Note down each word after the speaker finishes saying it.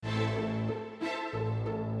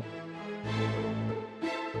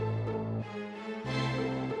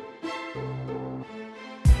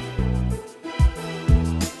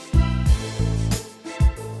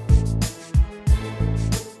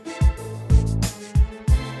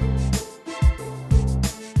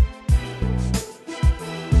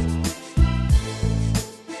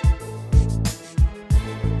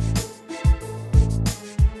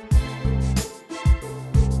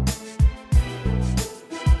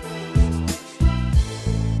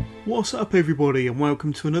What's up, everybody, and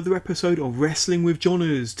welcome to another episode of Wrestling with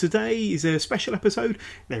Johners. Today is a special episode.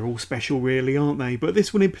 They're all special, really, aren't they? But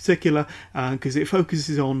this one in particular, because it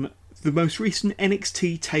focuses on the most recent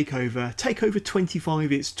NXT TakeOver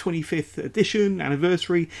 25, its 25th edition,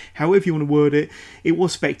 anniversary, however you want to word it. It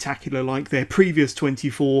was spectacular like their previous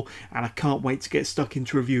 24, and I can't wait to get stuck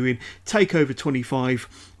into reviewing TakeOver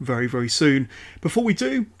 25 very, very soon. Before we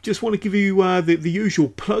do, just want to give you the usual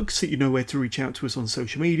plugs so you know where to reach out to us on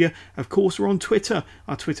social media. Of course, we're on Twitter.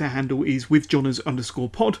 Our Twitter handle is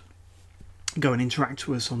withjohners_pod. Go and interact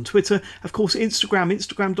with us on Twitter. Of course,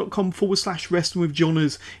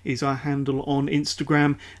 instagram.com/wrestlingwithjohners is our handle on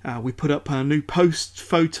Instagram. We put up new posts,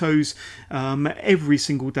 photos every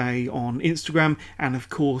single day on Instagram. And of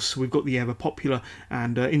course, we've got the ever popular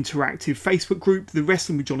and interactive Facebook group, the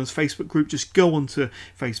Wrestling with Johners Facebook group. Just go onto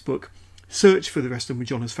Facebook, search for the Wrestling with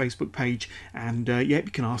Johners Facebook page, and you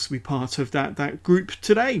can ask to be part of that group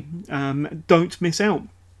today. Don't miss out.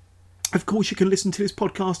 Of course, you can listen to this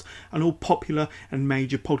podcast on all popular and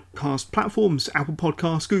major podcast platforms: Apple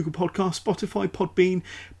Podcasts, Google Podcasts, Spotify, Podbean,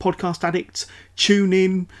 Podcast Addict,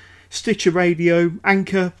 TuneIn, Stitcher Radio,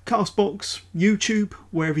 Anchor, Castbox, YouTube,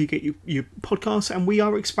 wherever you get your podcasts. And we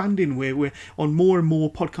are expanding. We're on more and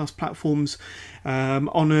more podcast platforms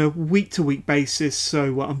on a week-to-week basis.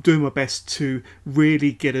 So I'm doing my best to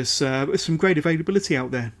really get us some great availability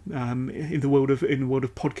out there in the world of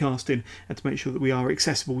podcasting, and to make sure that we are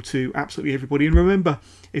accessible to absolutely everybody. And remember,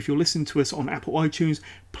 if you're listening to us on Apple iTunes,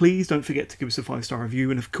 please don't forget to give us a 5-star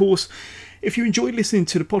review. And of course, if you enjoyed listening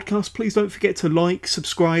to the podcast, please don't forget to like,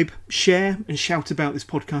 subscribe, share, and shout about this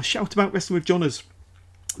podcast. Shout about Wrestling with Johners.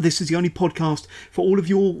 This is the only podcast for all of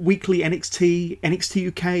your weekly NXT, NXT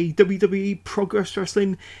UK, WWE, Progress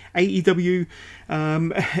Wrestling, AEW,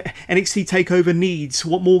 NXT TakeOver needs.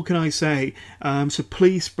 What more can I say? So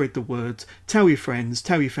please spread the word. Tell your friends,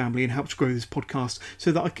 tell your family, and help to grow this podcast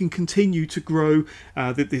so that I can continue to grow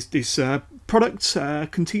this product,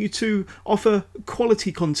 continue to offer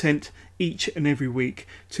quality content each and every week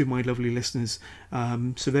to my lovely listeners.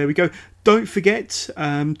 So there we go. Don't forget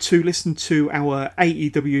to listen to our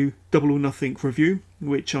AEW Double or Nothing review,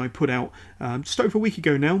 which I put out just over a week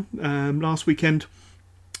ago now, last weekend,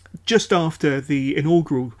 just after the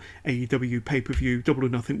inaugural AEW pay-per-view Double or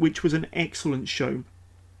Nothing, which was an excellent show.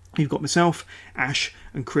 You've got myself, Ash,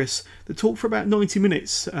 and Chris that talk for about 90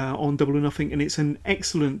 minutes on Double or Nothing, and it's an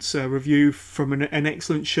excellent review from an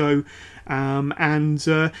excellent show.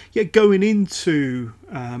 Going into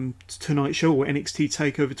tonight's show, or NXT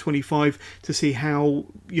TakeOver 25, to see how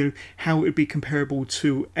it would be comparable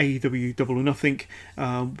to AEW Double or Nothing.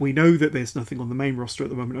 We know that there's nothing on the main roster at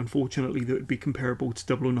the moment, unfortunately, that would be comparable to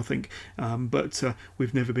Double or Nothing. But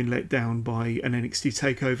we've never been let down by an NXT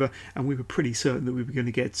TakeOver, and we were pretty certain that we were going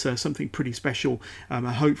to get something pretty special,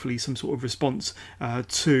 hopefully some sort of response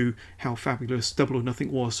to how fabulous Double or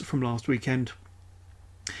Nothing was from last weekend.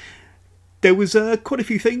 There was quite a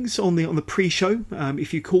few things on the pre-show.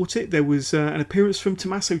 If you caught it, there was an appearance from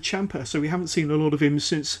Tommaso Ciampa. So we haven't seen a lot of him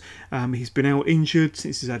since he's been out injured,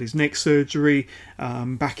 since he's had his neck surgery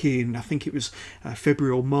back in, I think it was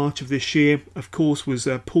February or March of this year. Of course, was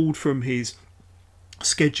pulled from his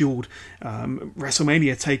scheduled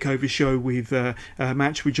WrestleMania TakeOver show with a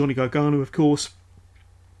match with Johnny Gargano, of course.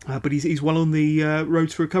 But he's well on the road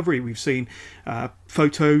to recovery. We've seen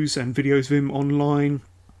photos and videos of him online,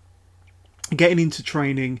 getting into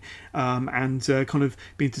training and kind of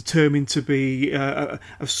being determined to be a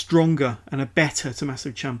stronger and a better Tommaso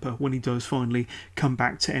Ciampa when he does finally come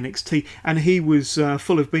back to NXT. And he was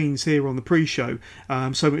full of beans here on the pre-show,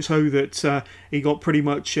 so much so that he got pretty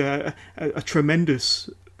much a tremendous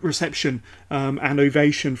reception and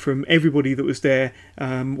ovation from everybody that was there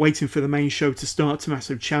waiting for the main show to start.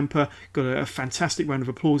 Tommaso Ciampa got a fantastic round of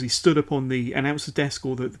applause. He stood up on the announcer's desk,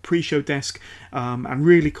 or the pre-show desk, and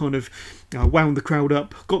really kind of wound the crowd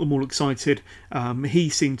up, got them all excited. He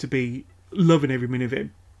seemed to be loving every minute of it.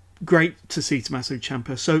 Great to see Tommaso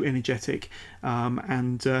Ciampa, so energetic,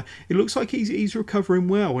 and it looks like he's recovering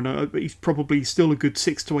well, and he's probably still a good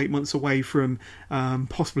 6 to 8 months away from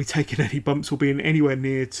possibly taking any bumps or being anywhere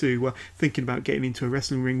near to thinking about getting into a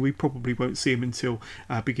wrestling ring. We probably won't see him until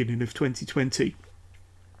beginning of 2020.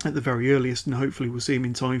 At the very earliest, and hopefully we'll see him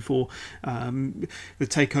in time for the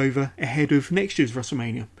takeover ahead of next year's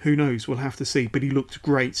WrestleMania. Who knows? We'll have to see. But he looked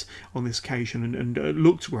great on this occasion, and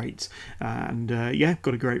looked great, and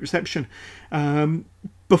got a great reception.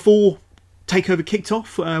 Before TakeOver kicked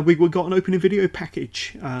off, we got an opening video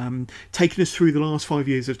package taking us through the last 5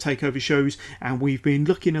 years of TakeOver shows, and we've been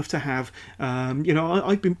lucky enough to have,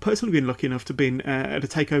 I've been personally lucky enough to be at a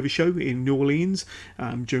TakeOver show in New Orleans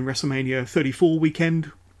during WrestleMania 34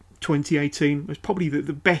 weekend. 2018 was probably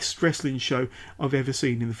the best wrestling show I've ever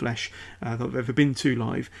seen in the flesh, that I've ever been to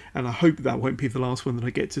live, and I hope that won't be the last one that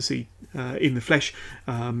I get to see in the flesh.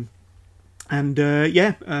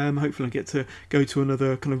 Hopefully I get to go to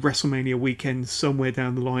another kind of WrestleMania weekend somewhere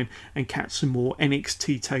down the line and catch some more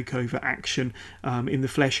NXT TakeOver action in the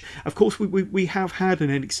flesh. Of course, we have had an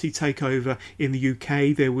NXT TakeOver in the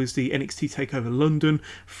UK. There was the NXT TakeOver London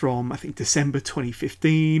from, I think, December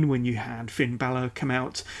 2015, when you had Finn Balor come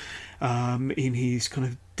out in his kind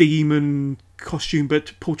of demon costume,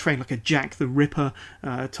 but portraying like a Jack the Ripper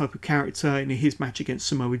type of character in his match against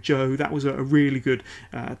Samoa Joe. That was a really good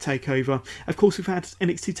takeover. Of course, we've had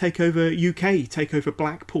NXT TakeOver UK, TakeOver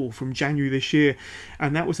Blackpool from January this year,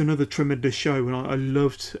 and that was another tremendous show, and I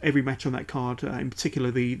loved every match on that card, in particular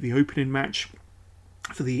the opening match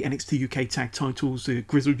for the NXT UK tag titles, the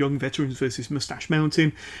Grizzled Young Veterans versus Moustache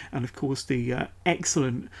Mountain, and of course the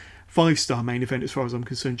excellent 5-star main event, as far as I'm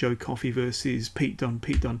concerned, Joe Coffey versus Pete Dunne.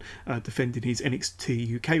 Pete Dunne defending his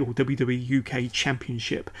NXT UK or WWE UK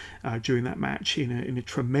Championship during that match in a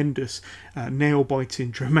tremendous,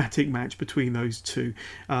 nail-biting, dramatic match between those two.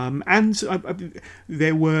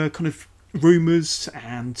 There were kind of rumours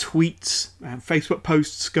and tweets and Facebook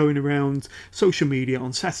posts going around social media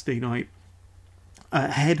on Saturday night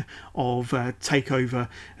ahead of TakeOver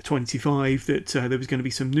 25 that there was going to be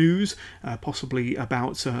some news, possibly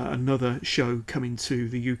about another show coming to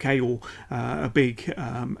the UK, or a big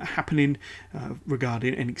happening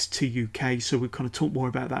regarding NXT UK. So we'll kind of talk more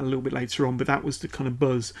about that a little bit later on, but that was the kind of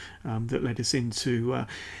buzz that led us into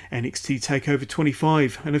NXT TakeOver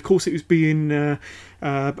 25. And of course it was being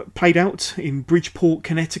played out in Bridgeport,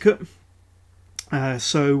 Connecticut. They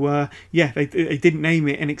didn't name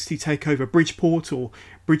it NXT TakeOver Bridgeport or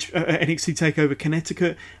NXT TakeOver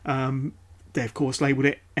Connecticut. They of course labelled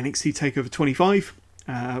it NXT TakeOver 25.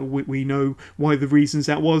 We know why, the reasons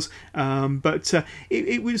that was, but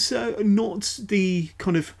it was not the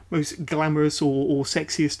kind of most glamorous or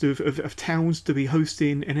sexiest of towns to be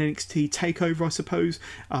hosting an NXT TakeOver, I suppose.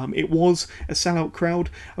 It was a sellout crowd.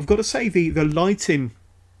 I've got to say the lighting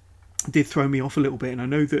did throw me off a little bit, and I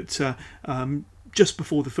know that just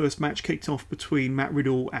before the first match kicked off between Matt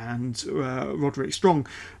Riddle and Roderick Strong,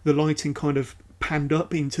 the lighting kind of panned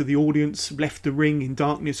up into the audience, left the ring in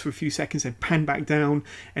darkness for a few seconds, then panned back down,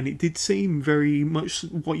 and it did seem very much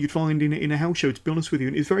what you'd find in a house show, to be honest with you.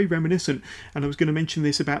 And it's very reminiscent, and I was going to mention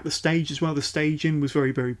this about the stage as well. The staging was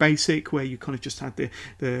very, very basic, where you kind of just had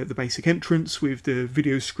the basic entrance with the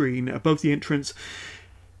video screen above the entrance.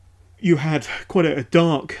 You had quite a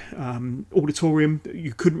dark auditorium.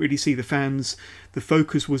 You couldn't really see the fans. The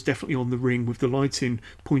focus was definitely on the ring, with the lighting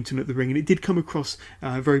pointing at the ring. And it did come across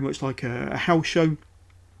very much like a house show,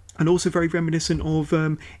 and also very reminiscent of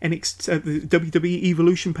the WWE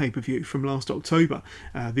Evolution pay-per-view from last October,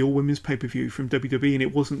 the all-women's pay-per-view from WWE. And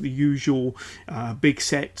it wasn't the usual big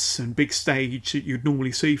sets and big stage that you'd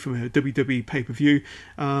normally see from a WWE pay-per-view.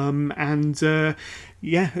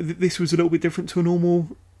 This was a little bit different to a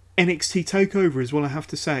normal NXT TakeOver as well, I have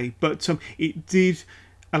to say, but it did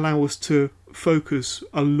allow us to focus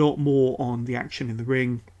a lot more on the action in the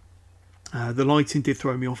ring. The lighting did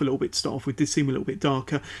throw me off a little bit to start off with. It did seem a little bit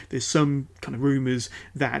darker. There's some kind of rumours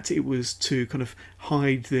that it was to kind of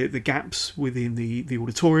hide the gaps within the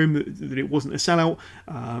auditorium, that it wasn't a sellout.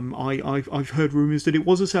 I've heard rumours that it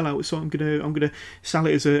was a sellout, so I'm gonna sell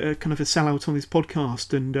it as a kind of a sellout on this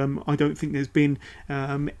podcast. And I don't think there's been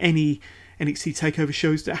any NXT TakeOver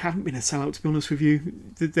shows that haven't been a sellout, to be honest with you.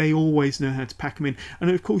 They always know how to pack them in. And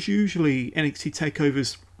of course, usually NXT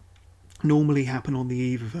TakeOvers normally happen on the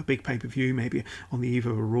eve of a big pay-per-view, maybe on the eve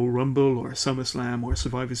of a Royal Rumble or a SummerSlam or a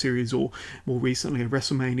Survivor Series, or more recently a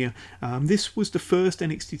WrestleMania. This was the first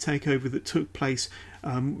NXT TakeOver that took place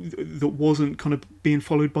that wasn't kind of being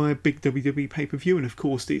followed by a big WWE pay-per-view. And of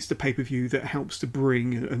course, it's the pay-per-view that helps to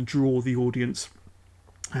bring and draw the audience,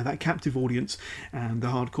 that captive audience, and the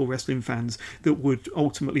hardcore wrestling fans that would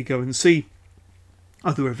ultimately go and see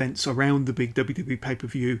other events around the big WWE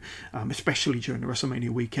pay-per-view, especially during the WrestleMania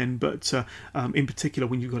weekend, but in particular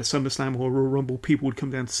when you've got a SummerSlam or a Royal Rumble, people would come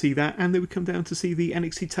down to see that, and they would come down to see the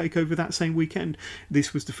NXT TakeOver that same weekend.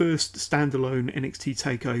 This was the first standalone NXT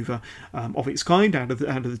TakeOver of its kind out of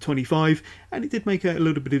the 25, and it did make a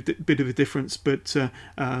little bit of a difference, but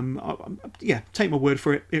take my word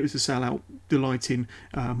for it, it was a sellout. The lighting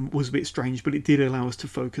was a bit strange, but it did allow us to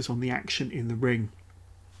focus on the action in the ring.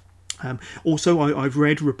 Also, I've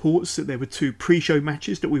read reports that there were 2 pre-show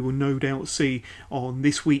matches that we will no doubt see on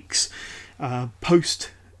this week's post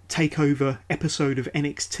takeover episode of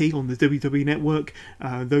NXT on the WWE Network.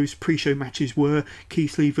 Those pre-show matches were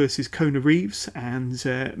Keith Lee versus Kona Reeves and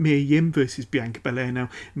Mia Yim versus Bianca Belair. Now,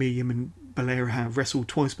 Mia Yim and Belair have wrestled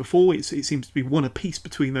twice before. It seems to be one apiece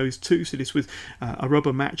between those two, so this was a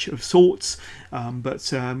rubber match of sorts,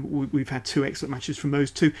 but we've had two excellent matches from those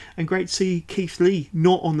two, and great to see Keith Lee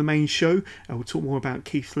not on the main show. We'll talk more about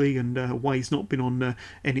Keith Lee and why he's not been on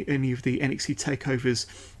any of the NXT takeovers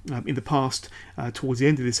in the past towards the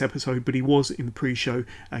end of this episode, but he was in the pre-show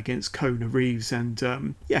against Kona Reeves, and a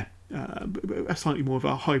slightly more of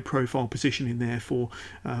a high-profile position in there for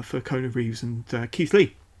Kona Reeves and Keith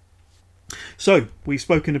Lee. So we've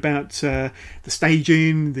spoken about the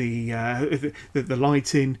staging, the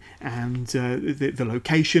lighting, and the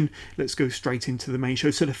location. Let's go straight into the main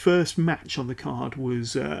show. So the first match on the card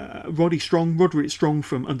was Roderick Strong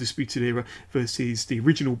from Undisputed Era versus the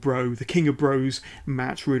original Bro, the King of Bros,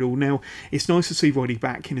 Matt Riddle. Now it's nice to see Roddy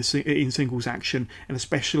back in singles action, and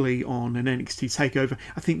especially on an NXT takeover.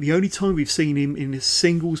 I think the only time we've seen him in a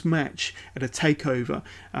singles match at a takeover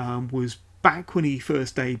was back when he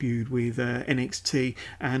first debuted with NXT,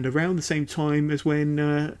 and around the same time as when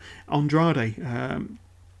Andrade,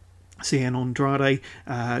 Cien Andrade,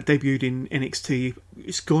 debuted in NXT.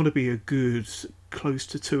 It's got to be a good close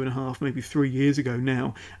to 2.5, maybe 3 years ago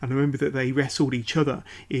now, and I remember that they wrestled each other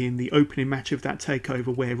in the opening match of that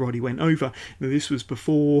takeover where Roddy went over. Now this was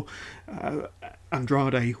before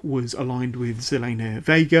Andrade was aligned with Zelina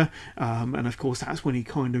Vega, and of course that's when he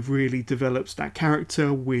kind of really develops that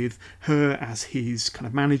character with her as his kind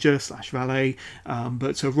of manager / valet,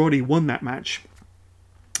 but so Roddy won that match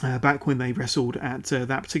back when they wrestled at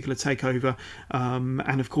that particular takeover,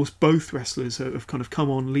 and of course both wrestlers have kind of come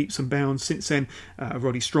on leaps and bounds since then.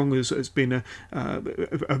 Roddy Strong has been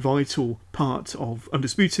a vital part of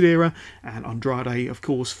Undisputed Era, and Andrade, of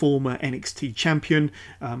course, former NXT champion,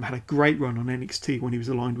 had a great run on NXT when he was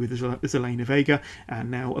aligned with Zelina Vega, and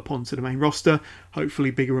now upon to the main roster. Hopefully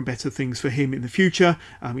bigger and better things for him in the future.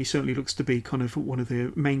 He certainly looks to be kind of one of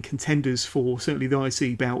the main contenders for certainly the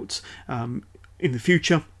IC belt in the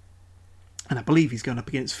future. And I believe he's going up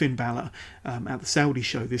against Finn Balor at the Saudi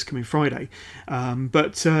show this coming Friday. We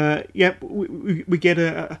get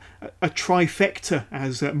a trifecta,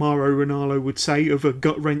 as Mauro Ranallo would say, of a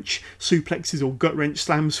gut-wrench suplexes or gut-wrench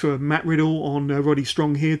slams for Matt Riddle on Roddy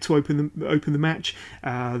Strong here to open the match.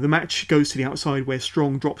 The match goes to the outside where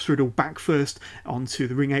Strong drops Riddle back first onto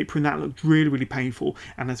the ring apron. That looked really, really painful.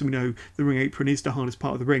 And as we know, the ring apron is the hardest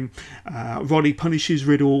part of the ring. Roddy punishes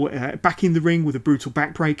Riddle back in the ring with a brutal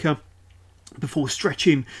backbreaker, before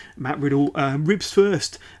stretching Matt Riddle ribs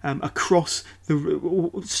first across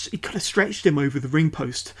he kind of stretched him over the ring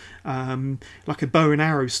post like a bow and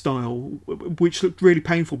arrow style, which looked really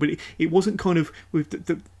painful, but it wasn't kind of with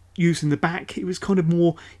the using the back, it was kind of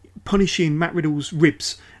more punishing Matt Riddle's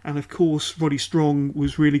ribs. And of course Roddy Strong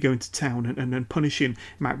was really going to town and punishing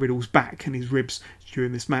Matt Riddle's back and his ribs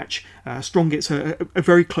during this match. Strong gets a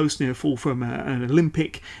very close near fall from an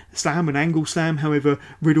Olympic slam, an angle slam. However,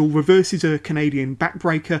 Riddle reverses a Canadian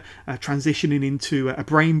backbreaker, transitioning into a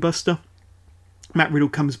brain buster. Matt Riddle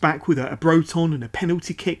comes back with a Broton and a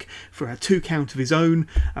penalty kick for a 2 count of his own.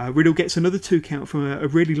 Riddle gets another 2 count from a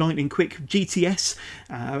really lightning quick GTS,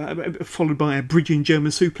 followed by a bridging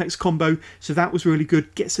German suplex combo. So that was really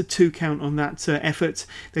good. Gets a 2 count on that effort.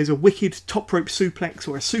 There's a wicked top rope suplex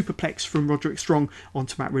or a superplex from Roderick Strong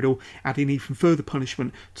onto Matt Riddle, adding even further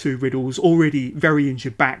punishment to Riddle's already very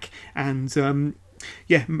injured back. And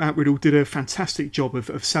Matt Riddle did a fantastic job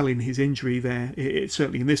of selling his injury there,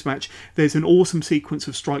 certainly in this match. There's an awesome sequence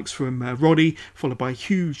of strikes from Roddy, followed by a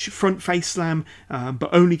huge front face slam,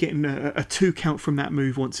 but only getting a 2 count from that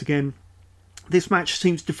move once again. This match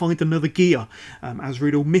seems to find another gear as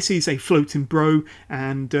Riddle misses a floating bro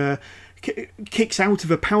and kicks out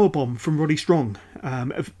of a powerbomb from Roddy Strong.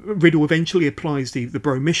 Riddle eventually applies the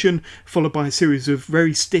bro mission, followed by a series of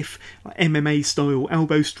very stiff MMA style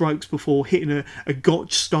elbow strikes before hitting a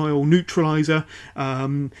gotch style neutralizer.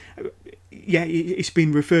 It's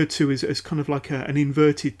been referred to as kind of like an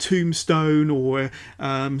inverted tombstone or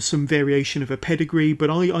some variation of a pedigree,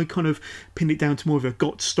 but I kind of pinned it down to more of a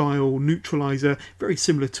gotch style neutralizer, very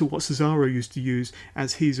similar to what Cesaro used to use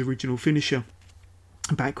as his original finisher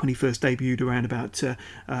back when he first debuted around about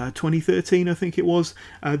 2013, I think it was.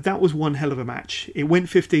 That was one hell of a match. It went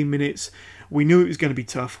 15 minutes. We knew it was going to be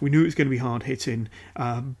tough. We knew it was going to be hard hitting.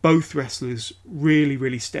 Both wrestlers really,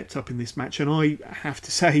 really stepped up in this match, and I have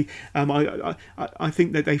to say, I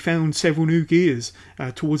think that they found several new gears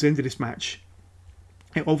towards the end of this match.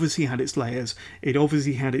 It obviously had its layers. It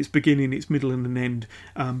obviously had its beginning, its middle, and an end.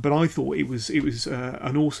 But I thought it was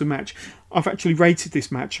an awesome match. I've actually rated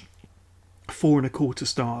this match 4.25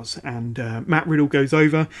 stars, and Matt Riddle goes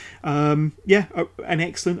over. An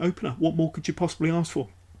excellent opener. What more could you possibly ask for?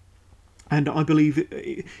 And I believe,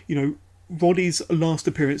 Roddy's last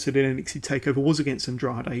appearance at an NXT TakeOver was against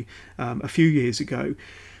Andrade a few years ago.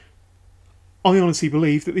 I honestly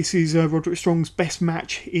believe that this is Roderick Strong's best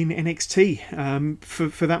match in NXT.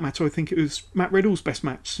 For that matter, I think it was Matt Riddle's best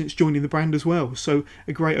match since joining the brand as well. So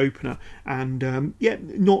a great opener, and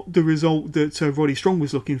not the result that Roddy Strong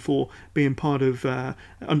was looking for, being part of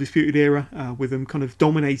Undisputed Era, with them kind of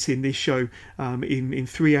dominating this show in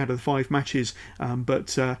 3 out of the 5 matches.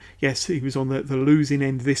 But yes, he was on the losing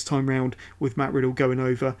end this time round, with Matt Riddle going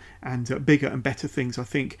over, and bigger and better things I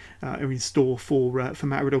think are in store for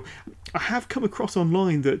Matt Riddle. I have come across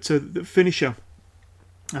online that the finisher,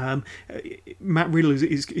 Matt Riddle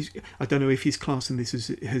is I don't know if he's classing this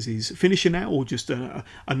as his finisher now, or just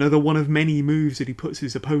another one of many moves that he puts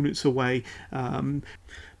his opponents away,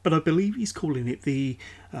 but I believe he's calling it the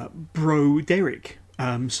Bro Derek.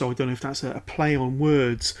 So I don't know if that's a play on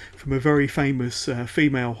words from a very famous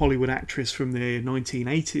female Hollywood actress from the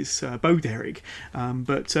 1980s, Bo Derek. From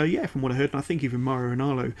what I heard, and I think even Mauro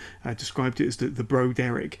Ranallo described it as the Bro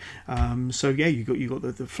Derek. You got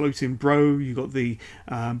the floating bro, you got the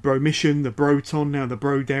Bro Mission, the Broton, now the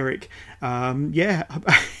Bro Derek.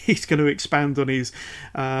 He's going to expand on his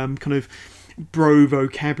kind of bro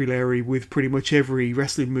vocabulary with pretty much every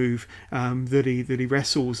wrestling move that he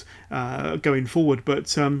wrestles going forward.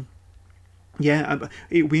 But it'll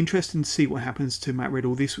be interesting to see what happens to Matt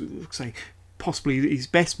Riddle. This would say possibly his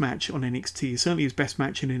best match on NXT, certainly his best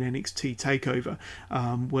match in an NXT takeover.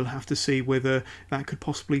 We'll have to see whether that could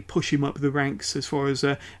possibly push him up the ranks as far as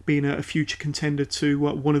being a future contender to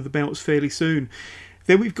one of the belts fairly soon.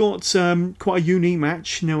 Then we've got quite a unique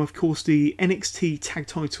match. Now, of course, the NXT tag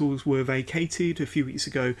titles were vacated a few weeks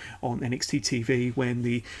ago on NXT TV when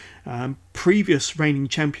the previous reigning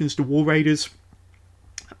champions, the War Raiders,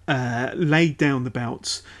 laid down the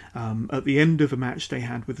belts at the end of a match they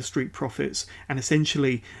had with the Street Profits, and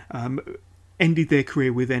essentially ended their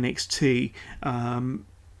career with NXT,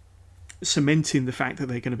 cementing the fact that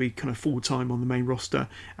they're going to be kind of full-time on the main roster,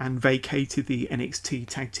 and vacated the NXT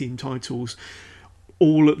tag team titles,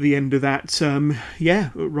 all at the end of that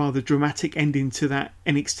rather dramatic ending to that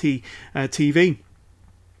NXT TV.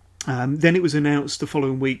 Then it was announced the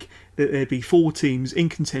following week that there'd be 4 teams in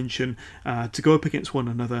contention to go up against one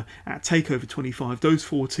another at TakeOver 25. Those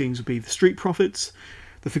 4 teams would be the Street Profits,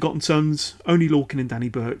 the Forgotten Sons, Oney Lorcan and Danny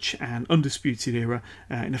Burch, and Undisputed Era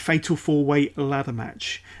in a fatal 4-way ladder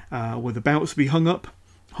match where the belts would be hung up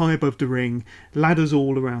high above the ring, ladders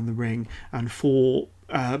all around the ring, and 4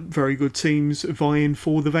 very good teams vying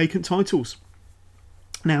for the vacant titles.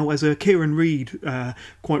 Now, as Kieran Reid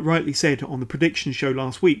quite rightly said on the prediction show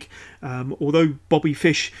last week, although Bobby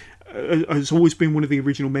Fish has always been one of the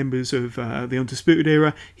original members of the Undisputed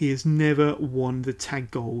Era, he has never won the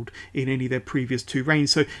tag gold in any of their previous 2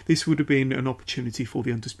 reigns. So this would have been an opportunity for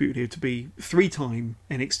the Undisputed Era to be 3-time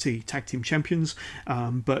NXT tag team champions.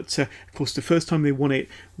 But of course, the first time they won it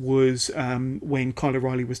was when Kyle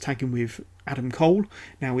O'Reilly was tagging with Adam Cole.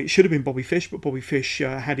 Now, it should have been Bobby Fish, but Bobby Fish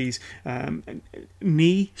had his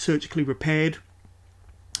knee surgically repaired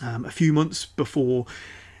a few months before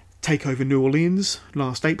TakeOver New Orleans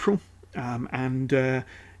last April,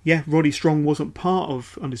 Roddy Strong wasn't part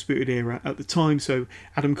of Undisputed Era at the time, so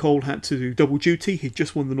Adam Cole had to do double duty. He'd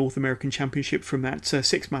just won the North American Championship from that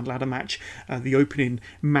 6-man ladder match, the opening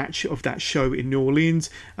match of that show in New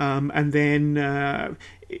Orleans, and then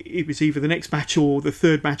it was either the next match or the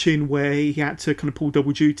third match in where he had to kind of pull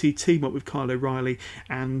double duty, team up with Kyle O'Reilly,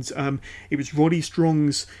 and it was Roddy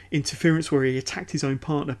Strong's interference where he attacked his own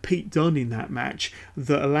partner Pete Dunne in that match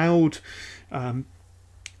that allowed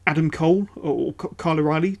Adam Cole or Kyle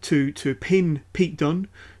O'Reilly to pin Pete Dunne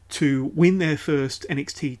to win their first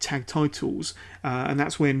NXT tag titles, and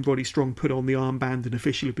that's when Roddy Strong put on the armband and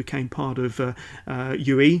officially became part of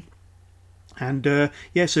UE. And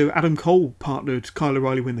so Adam Cole partnered Kyle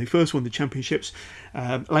O'Reilly when they first won the championships.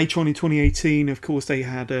 Later on in 2018, of course, they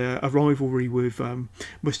had a rivalry with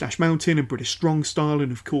Moustache Mountain and British Strong Style,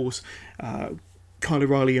 and of course Kyle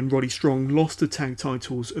O'Reilly and Roddy Strong lost the tag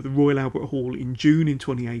titles at the Royal Albert Hall in June in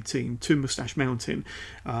 2018 to Moustache Mountain,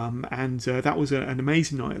 that was an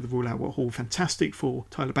amazing night at the Royal Albert Hall, fantastic for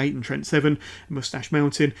Tyler Bate and Trent Seven, Moustache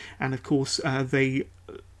Mountain, and of course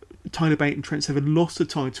Tyler Bate and Trent Seven lost the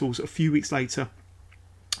titles a few weeks later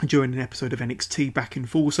during an episode of NXT Back in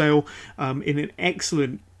Full Sail in an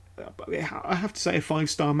excellent I have to say, a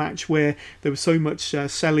 5-star match where there was so much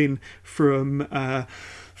selling from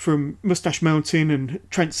Mustache Mountain and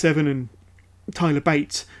Trent Seven and Tyler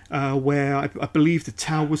Bate, where I believe the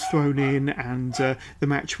towel was thrown in and the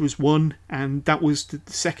match was won, and that was the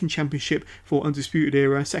second championship for Undisputed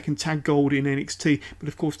Era, second tag gold in NXT. But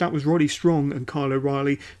of course, that was Roddy Strong and Kyle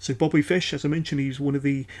O'Reilly. So Bobby Fish, as I mentioned, he's one of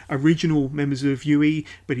the original members of UE,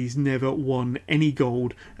 but he's never won any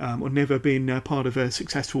gold or never been part of a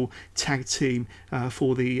successful tag team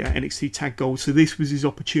for the NXT tag gold. So this was his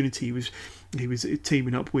opportunity. He was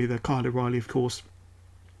teaming up with Kyle O'Reilly, of course.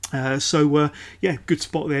 Good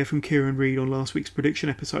spot there from Kieran Reid on last week's prediction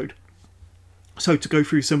episode. So to go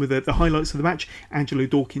through some of the highlights of the match, Angelo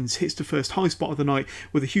Dawkins hits the first high spot of the night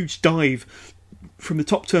with a huge dive from the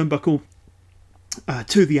top turnbuckle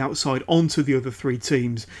to the outside onto the other three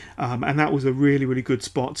teams, and that was a really, really good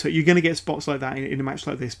spot. So you're going to get spots like that in a match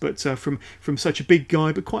like this, but from such a big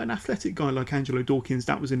guy, but quite an athletic guy like Angelo Dawkins,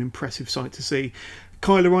 that was an impressive sight to see.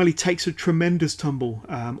 Kyle O'Reilly takes a tremendous tumble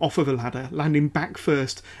off of a ladder, landing back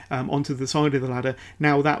first onto the side of the ladder.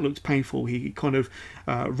 Now that looked painful. He kind of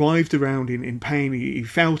writhed around in pain. He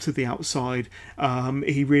fell to the outside.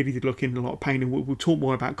 He really did look in a lot of pain, and we'll talk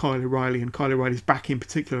more about Kyle O'Reilly and Kyle O'Reilly's back in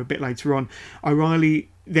particular a bit later on. O'Reilly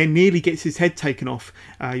then nearly gets his head taken off.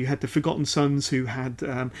 You had the Forgotten Sons, who had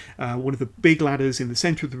one of the big ladders in the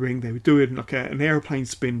centre of the ring. They were doing like an aeroplane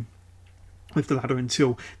spin with the ladder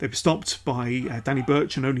until they were stopped by Danny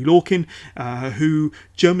Burch and Oney Lorcan, who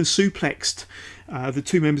German suplexed the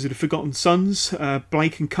two members of the Forgotten Sons,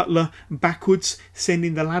 Blake and Cutler, backwards,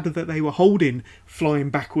 sending the ladder that they were holding flying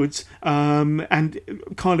backwards. And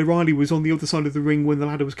Kyle O'Reilly was on the other side of the ring when the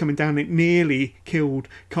ladder was coming down. It nearly killed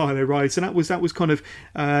Kyle O'Reilly. So that was kind of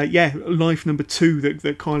life number 2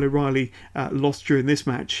 that Kyle O'Reilly lost during this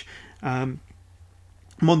match.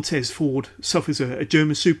 Montez Ford suffers a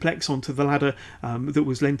German suplex onto the ladder that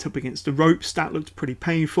was leant up against the ropes. That looked pretty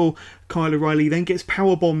painful. Kyle O'Reilly then gets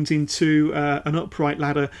powerbombed into an upright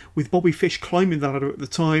ladder with Bobby Fish climbing the ladder at the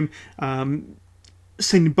time,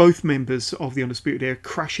 sending both members of the Undisputed Era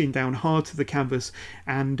crashing down hard to the canvas,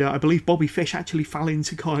 and I believe Bobby Fish actually fell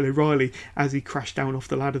into Kyle O'Reilly as he crashed down off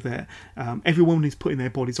the ladder there. Everyone is putting their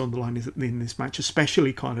bodies on the line in this match,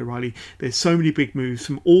 especially Kyle O'Reilly. There's so many big moves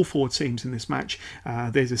from all 4 teams in this match.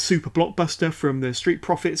 There's a super blockbuster from the Street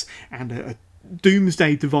Profits and a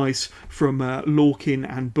doomsday device from Lorcan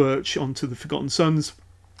and Burch onto the Forgotten Sons.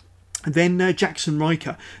 And then Jackson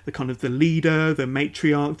Riker, the leader, the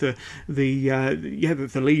matriarch,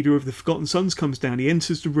 the leader of the Forgotten Sons, comes down. He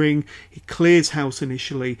enters the ring. He clears house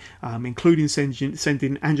initially, including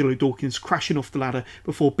sending Angelo Dawkins crashing off the ladder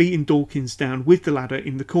before beating Dawkins down with the ladder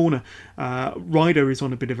in the corner. Ryder is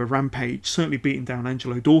on a bit of a rampage, certainly beating down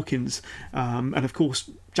Angelo Dawkins, and of course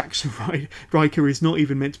Jackson Riker is not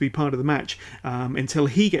even meant to be part of the match until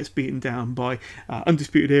he gets beaten down by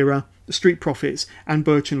Undisputed Era, the Street Profits, and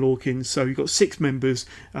Burch and Lorcan. So you've got 6 members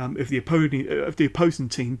of the opposing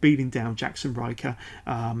team beating down Jackson Riker.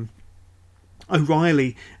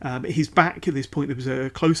 O'Reilly, his back at this point, there was a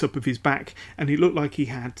close-up of his back, and it looked like he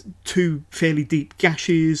had 2 fairly deep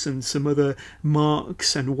gashes and some other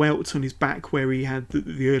marks and welts on his back where he had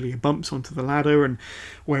the earlier bumps onto the ladder, and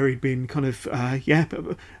where he'd been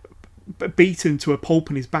beaten to a pulp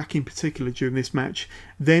in his back in particular during this match.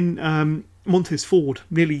 Then Montez Ford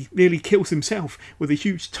nearly kills himself with a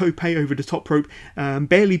huge tope over the top rope,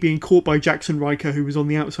 barely being caught by Jackson Riker, who was on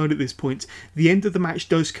the outside at this point. The end of the match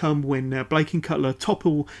does come when Blake and Cutler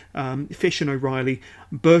topple Fish and O'Reilly,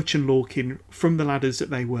 Burch and Lorcan from the ladders that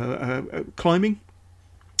they were climbing.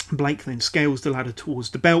 Blake then scales the ladder towards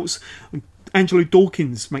the belts. Angelo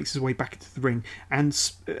Dawkins makes his way back into the ring and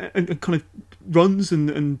kind of runs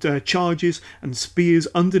and charges and spears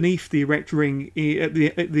underneath the erect ring, at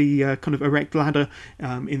the kind of erect ladder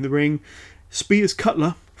in the ring. Spears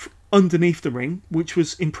Cutler underneath the ring, which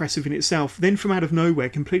was impressive in itself. Then from out of nowhere,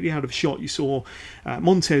 completely out of shot, you saw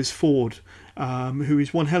Montez Ford, who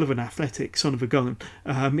is one hell of an athletic son of a gun.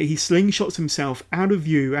 He slingshots himself out of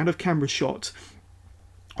view, out of camera shot,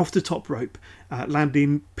 off the top rope,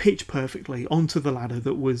 landing pitch perfectly onto the ladder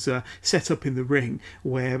that was set up in the ring,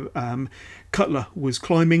 where Cutler was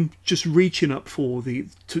climbing, just reaching up for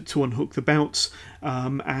to unhook the belts.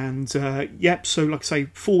 So like I say,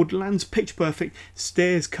 Ford lands pitch perfect,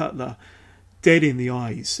 stares Cutler dead in the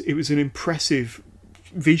eyes. It was an impressive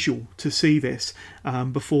visual to see this,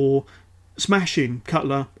 before smashing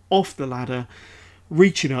Cutler off the ladder,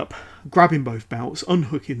 reaching up, grabbing both belts,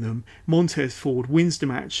 unhooking them. Montez Ford wins the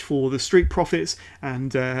match for the Street Profits,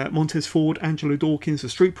 and Montez Ford, Angelo Dawkins, the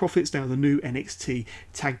Street Profits, now the new NXT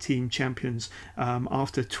Tag Team Champions,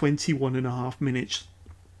 after 21.5 minutes.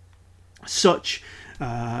 Such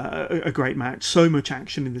a great match, so much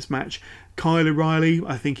action in this match. Kyle O'Reilly,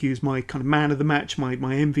 I think he was my kind of man of the match, my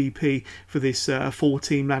MVP for this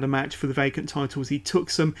 4-team ladder match for the vacant titles. He took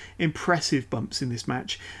some impressive bumps in this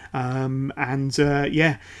match,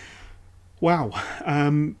 wow.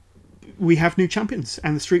 We have new champions,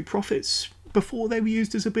 and the Street Profits, before they were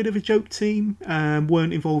used as a bit of a joke team,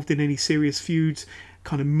 weren't involved in any serious feuds,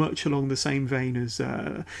 kind of much along the same vein as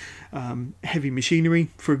Heavy Machinery,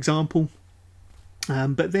 for example.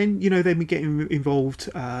 But then, they've been getting involved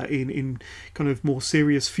in kind of more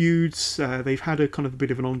serious feuds. They've had a kind of a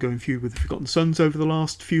bit of an ongoing feud with the Forgotten Sons over the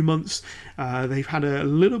last few months. They've had a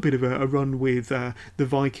little bit of a run with the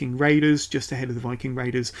Viking Raiders, just ahead of the Viking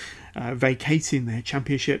Raiders vacating their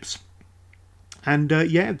championships. And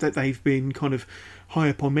that they've been kind of high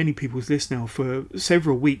up on many people's list now for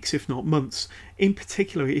several weeks, if not months, in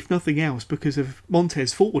particular, if nothing else, because of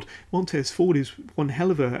Montez Ford. Montez Ford is one hell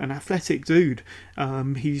of an athletic dude.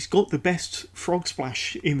 He's got the best frog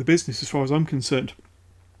splash in the business as far as I'm concerned.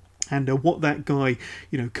 And what that guy,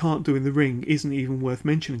 can't do in the ring isn't even worth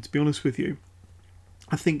mentioning, to be honest with you.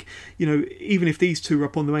 I think, even if these two are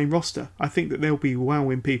up on the main roster, I think that they'll be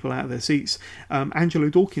wowing people out of their seats. Angelo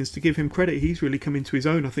Dawkins, to give him credit, he's really come into his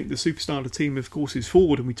own. I think the superstar of the team, of course, is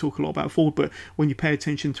Ford, and we talk a lot about Ford, but when you pay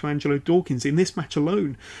attention to Angelo Dawkins, in this match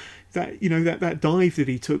alone, that dive that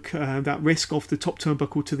he took, that risk off the top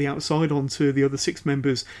turnbuckle to the outside onto the other 6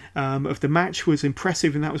 members of the match was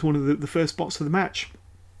impressive, and that was one of the first spots of the match.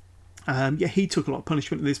 He took a lot of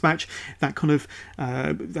punishment in this match. That kind of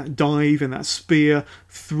that dive and that spear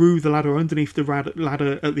through the ladder underneath the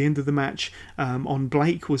ladder at the end of the match on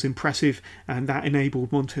Blake was impressive, and that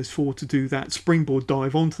enabled Montez Ford to do that springboard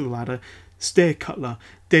dive onto the ladder, stare Cutler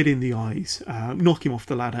dead in the eyes, knock him off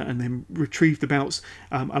the ladder, and then retrieve the belts.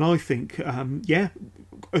 And I think, a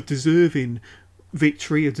deserving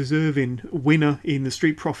victory, a deserving winner in the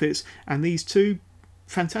Street Profits, and these two,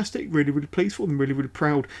 fantastic, really, really pleased for them, really, really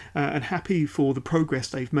proud and happy for the progress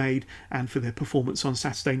they've made and for their performance on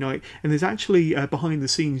Saturday night. And there's actually a behind the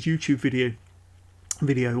scenes YouTube video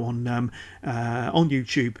on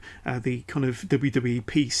YouTube, the kind of WWE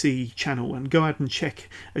PC channel, and go ahead and check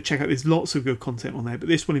out. There's lots of good content on there, but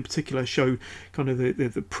this one in particular showed kind of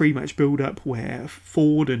the pre-match build-up where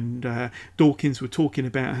Ford and Dawkins were talking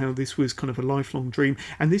about how this was kind of a lifelong dream,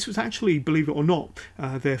 and this was actually, believe it or not,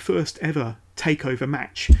 their first ever takeover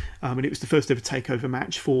match, and it was the first ever takeover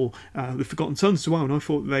match for the Forgotten Sons as well, and I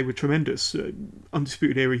thought they were tremendous.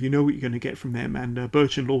 Undisputed Era, you know what you're going to get from them, and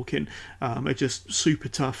Birch and Lorcan are just super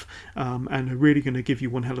tough and are really going to give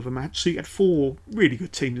you one hell of a match. So you had 4 really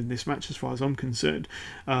good teams in this match as far as I'm concerned.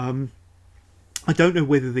 I don't know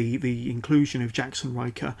whether the inclusion of Jackson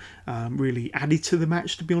Riker really added to the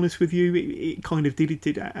match, to be honest with you. It kind of did. It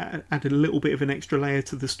did add a little bit of an extra layer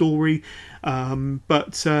to the story.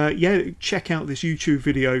 But check out this YouTube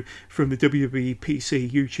video from the WWE PC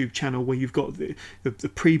YouTube channel where you've got the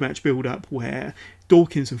pre-match build-up where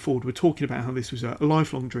Dawkins and Ford were talking about how this was a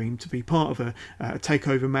lifelong dream to be part of a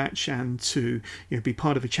takeover match and to be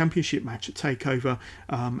part of a championship match at takeover,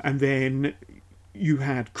 and then you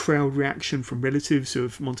had crowd reaction from relatives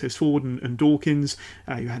of Montez Ford and Dawkins.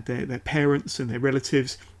 You had their parents and their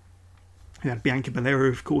relatives. You had Bianca Belair,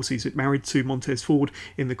 of course, he's married to Montez Ford,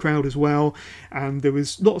 in the crowd as well. And there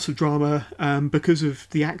was lots of drama because of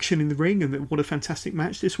the action in the ring and what a fantastic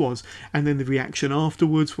match this was. And then the reaction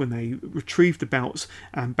afterwards when they retrieved the belts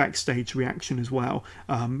and backstage reaction as well.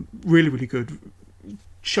 Really, really good.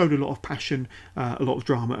 Showed a lot of passion, a lot of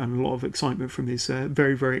drama, and a lot of excitement from this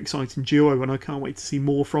very, very exciting duo, and I can't wait to see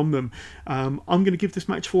more from them. I'm going to give this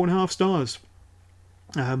match 4.5 stars.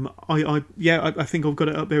 I think I've got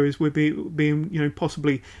it up there as being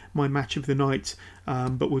possibly my match of the night.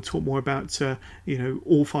 But we'll talk more about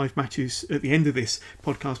all 5 matches at the end of this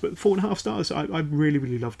podcast. But 4.5 stars, I really,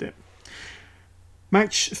 really loved it.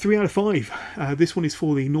 Match 3 out of 5. This one is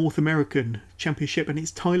for the North American Championship, and it's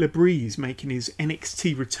Tyler Breeze making his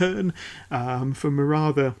NXT return from a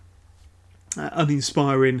rather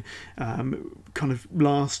uninspiring kind of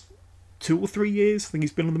last 2 or 3 years. I think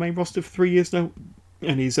he's been on the main roster for 3 years now,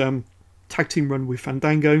 and his tag team run with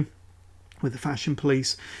Fandango, with the Fashion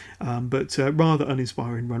Police, but rather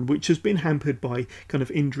uninspiring run, which has been hampered by kind of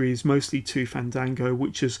injuries, mostly to Fandango,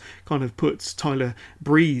 which has kind of put Tyler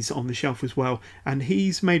Breeze on the shelf as well. And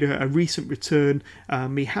he's made a recent return.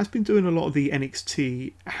 He has been doing a lot of the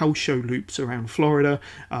NXT house show loops around Florida,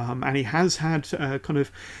 and he has had kind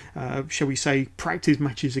of, shall we say, practice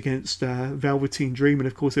matches against Velveteen Dream. And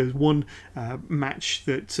of course, there was one match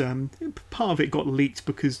that part of it got leaked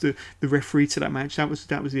because the referee to that match, that was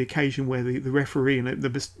the occasion where the referee,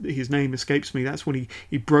 and his name escapes me. That's when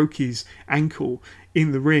he broke his ankle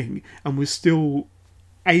in the ring and was still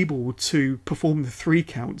able to perform the 3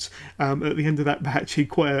 counts at the end of that match. He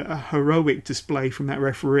quite a heroic display from that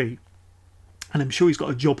referee. And I'm sure he's got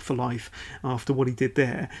a job for life after what he did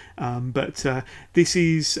there. But this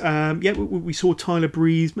is, we saw Tyler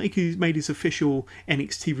Breeze made his official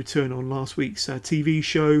NXT return on last week's TV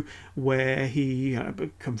show, where he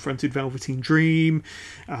confronted Velveteen Dream,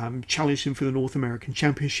 challenged him for the North American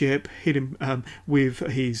Championship, hit him with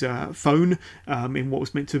his phone in what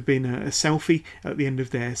was meant to have been a selfie at the end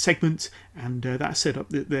of their segment, and that set up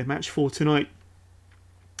their match for tonight.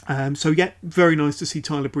 Very nice to see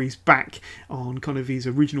Tyler Breeze back on kind of his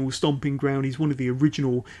original stomping ground. He's one of the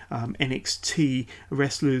original NXT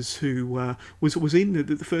wrestlers who was in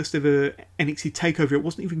the first ever NXT Takeover. It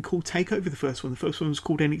wasn't even called Takeover, the first one. The first one was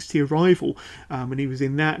called NXT Arrival, and he was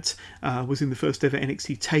in that. Was in the first ever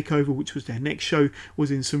NXT Takeover, which was their next show. Was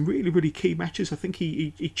in some really, really key matches. I think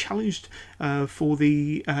he challenged for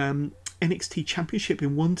the NXT Championship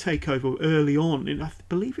in one takeover early on, and I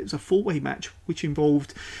believe it was a 4-way match which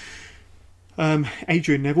involved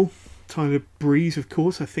Adrian Neville, Tyler Breeze, of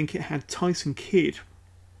course. I think it had Tyson Kidd,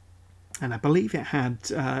 and I believe it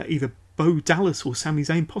had either Bo Dallas or Sami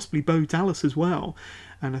Zayn, possibly Bo Dallas as well.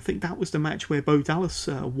 And I think that was the match where Bo Dallas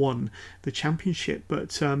won the championship. But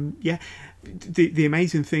the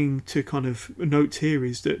amazing thing to kind of note here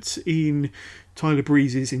is that in Tyler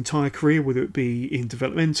Breeze's entire career, whether it be in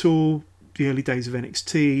developmental, the early days of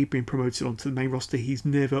NXT, being promoted onto the main roster, he's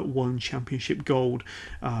never won championship gold.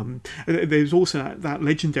 There's also that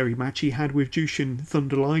legendary match he had with Jushin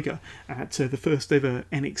Thunder Liger at the first ever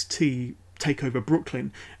NXT Takeover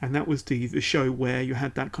Brooklyn, and that was the show where you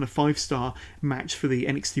had that kind of 5-star match for the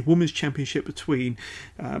NXT Women's Championship between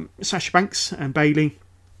Sasha Banks and Bayley.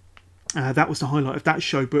 That was the highlight of that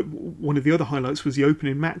show, but one of the other highlights was the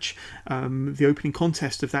opening match, the opening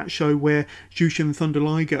contest of that show, where Jushin Thunder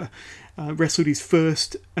Liger wrestled his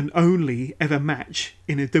first and only ever match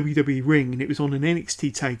in a WWE ring, and it was on an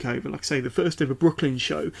NXT takeover, like I say, the first ever Brooklyn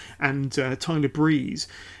show, and Tyler Breeze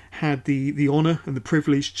had the honour and the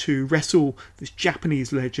privilege to wrestle this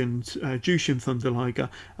Japanese legend, Jushin Thunder Liger.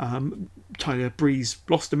 Tyler Breeze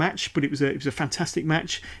lost the match, but it was a fantastic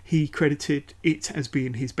match. He credited it as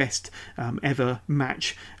being his best ever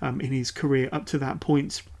match in his career up to that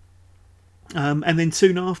point. And then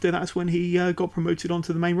soon after, that's when he got promoted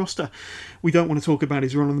onto the main roster. We don't want to talk about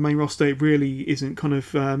his run on the main roster. It really isn't kind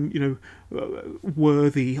of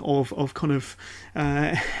worthy of kind of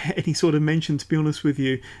any sort of mention, to be honest with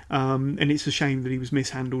you. And it's a shame that he was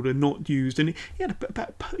mishandled and not used. And he had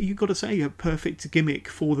you've got to say, a perfect gimmick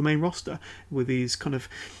for the main roster with his kind of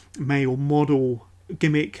male model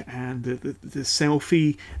gimmick and the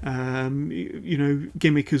selfie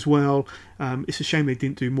gimmick as well. It's a shame they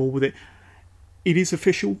didn't do more with it. It is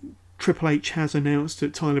official. Triple H has announced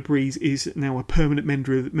that Tyler Breeze is now a permanent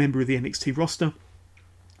member of the NXT roster.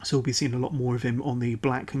 So we'll be seeing a lot more of him on the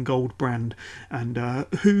black and gold brand. And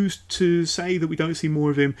who's to say that we don't see more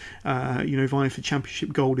of him, vying for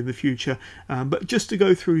championship gold in the future. But just to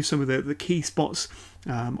go through some of the key spots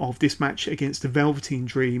of this match against the Velveteen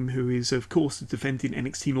Dream, who is, of course, the defending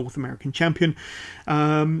NXT North American champion.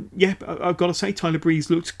 I've got to say, Tyler Breeze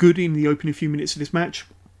looked good in the opening few minutes of this match.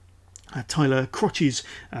 Tyler crotches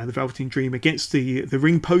the Velveteen Dream against the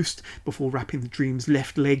ring post before wrapping the Dream's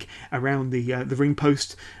left leg around the ring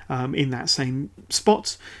post in that same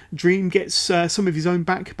spot. Dream gets some of his own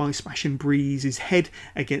back by smashing Breeze's head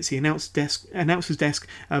against the announcer's desk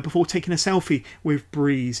before taking a selfie with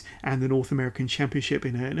Breeze and the North American Championship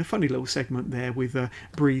in a funny little segment there, with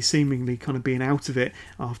Breeze seemingly kind of being out of it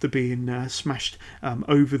after being smashed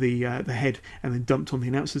over the head and then dumped on the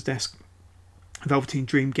announcer's desk. Velveteen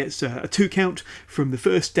Dream gets a 2 count from the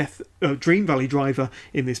first Dream Valley driver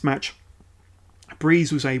in this match.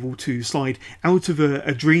 Breeze was able to slide out of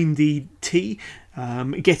a Dream DT,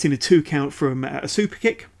 getting a 2 count from a super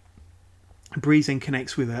kick. Breeze then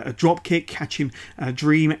connects with a drop kick, catching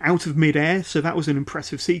Dream out of midair, so that was an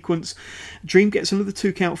impressive sequence. Dream gets another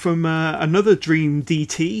 2 count from another Dream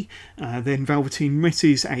DT, then Velveteen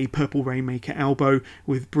misses a Purple Rainmaker elbow,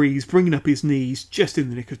 with Breeze bringing up his knees just in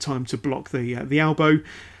the nick of time to block the elbow.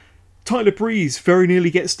 Tyler Breeze very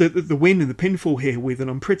nearly gets the win in the pinfall here with an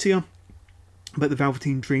unprettier, but the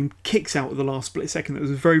Velveteen Dream kicks out at the last split second. That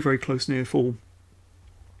was a very, very close near fall.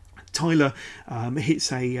 Tyler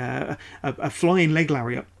hits a flying leg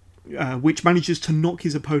lariat, which manages to knock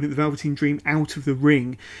his opponent, the Velveteen Dream, out of the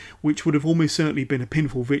ring, which would have almost certainly been a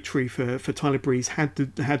pinfall victory for Tyler Breeze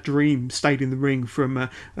had Dream stayed in the ring from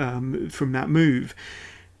that move.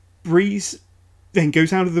 Breeze then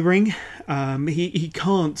goes out of the ring. He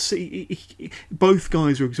can't see. Both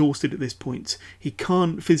guys are exhausted at this point. He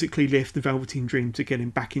can't physically lift the Velveteen Dream to get him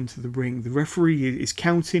back into the ring. The referee is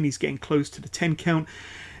counting. He's getting close to the 10 count.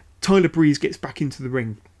 Tyler Breeze gets back into the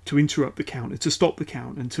ring to interrupt the count and to stop the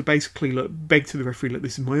count and to basically beg to the referee, look,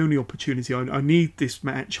 this is my only opportunity. I need this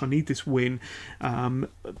match. I need this win.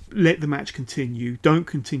 Let the match continue. Don't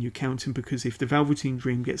continue counting, because if the Velveteen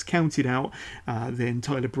Dream gets counted out, then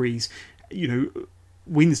Tyler Breeze,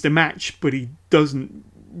 wins the match, but he doesn't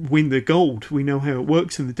win the gold. We know how it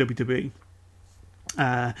works in the WWE.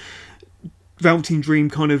 Velveteen Dream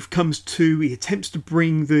kind of comes to, he attempts to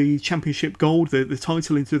bring the championship gold, the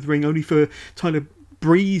title, into the ring, only for Tyler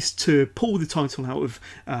Breeze to pull the title out of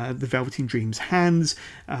the Velveteen Dream's hands,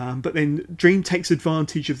 but then Dream takes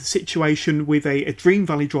advantage of the situation with a Dream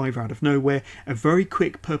Valley driver out of nowhere, a very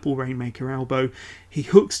quick purple Rainmaker elbow. He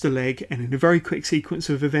hooks the leg, and in a very quick sequence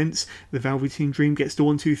of events, the Velveteen Dream gets the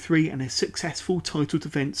 1, 2, 3 and a successful title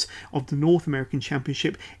defence of the North American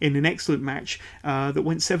Championship in an excellent match that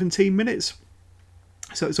went 17 minutes.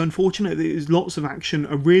 So it's unfortunate. There's lots of action,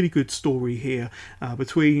 a really good story here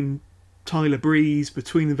between Tyler Breeze,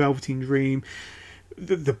 between the Velveteen Dream,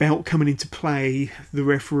 the belt coming into play, the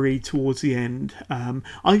referee towards the end.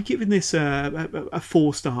 I've given this a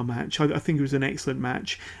 4-star match. I think it was an excellent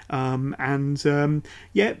match. I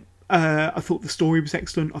thought the story was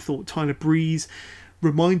excellent. I thought Tyler Breeze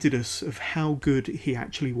reminded us of how good he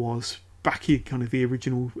actually was back in kind of the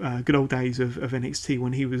original good old days of NXT,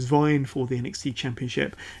 when he was vying for the NXT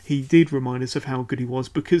Championship. He did remind us of how good he was,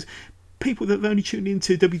 because people that have only tuned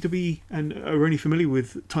into WWE and are only familiar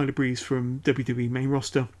with Tyler Breeze from WWE main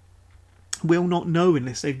roster will not know,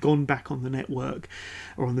 unless they've gone back on the network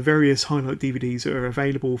or on the various highlight DVDs that are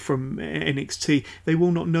available from NXT. They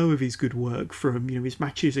will not know of his good work from his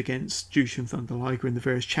matches against Jushin Thunder Liger and the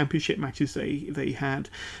various championship matches that he had,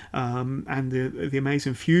 and the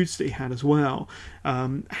amazing feuds that he had as well.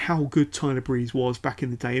 How good Tyler Breeze was back in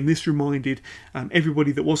the day, and this reminded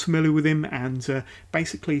everybody that was familiar with him, and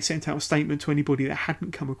basically sent out a statement to anybody that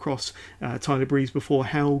hadn't come across Tyler Breeze before,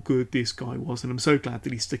 how good this guy was. And I'm so glad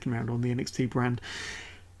that he's sticking around on the NXT brand.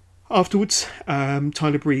 Afterwards,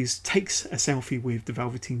 Tyler Breeze takes a selfie with the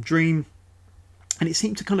Velveteen Dream, and it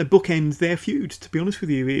seemed to kind of bookend their feud, to be honest with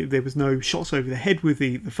you. There was no shots over the head with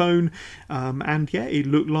the phone, and it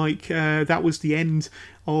looked like that was the end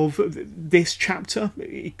of this chapter.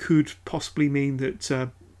 It could possibly mean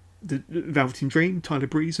that the Velveteen Dream, Tyler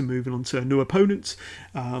Breeze, are moving on to new opponents.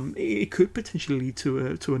 It could potentially lead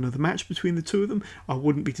to another match between the two of them. I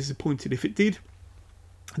wouldn't be disappointed if it did.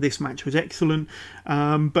 This match was excellent,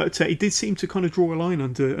 but it did seem to kind of draw a line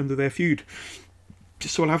under their feud.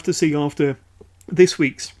 So I'll have to see after this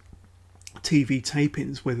week's TV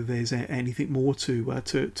tapings whether there's anything more to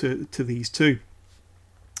these two.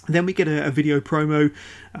 Then we get a video promo,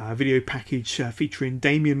 video package featuring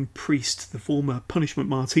Damian Priest, the former Punishment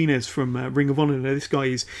Martinez from Ring of Honor. Now, this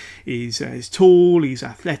guy is tall, he's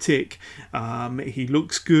athletic, he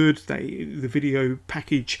looks good. The video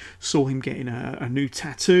package saw him getting a new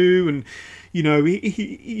tattoo, and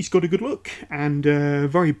he's got a good look, and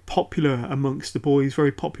very popular amongst the boys,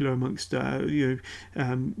 very popular amongst other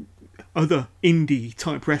indie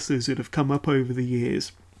type wrestlers that have come up over the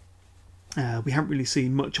years. We haven't really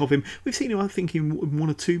seen much of him. We've seen him, I think, in 1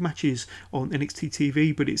 or 2 matches on NXT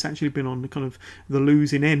TV, but it's actually been on kind of the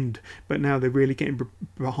losing end. But now they're really getting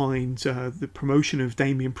behind the promotion of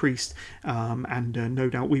Damian Priest, and no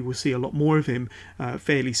doubt we will see a lot more of him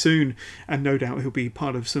fairly soon. And no doubt he'll be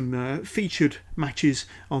part of some featured matches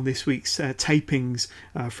on this week's tapings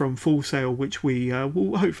from Full Sail, which we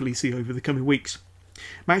will hopefully see over the coming weeks.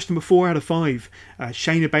 Match number 4 out of 5,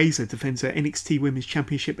 Shayna Baszler defends her NXT Women's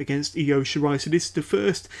Championship against Io Shirai. So this is the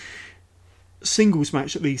first singles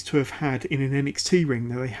match that these two have had in an NXT ring.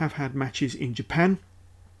 Now, they have had matches in Japan,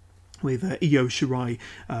 with Io Shirai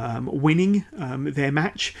winning their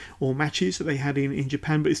match, or matches that they had in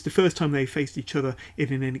Japan, but it's the first time they faced each other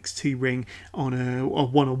in an NXT ring on a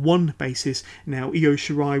one-on-one basis. Now, Io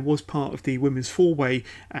Shirai was part of the women's four-way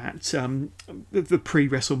at the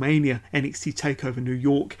pre-WrestleMania NXT TakeOver New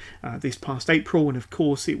York this past April, and of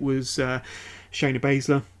course it was Shayna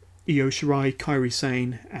Baszler, Io Shirai, Kairi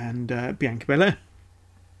Sane and Bianca Belair.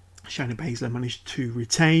 Shayna Baszler managed to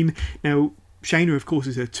retain. Now, Shayna, of course,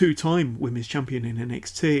 is a 2-time women's champion in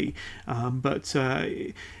NXT, but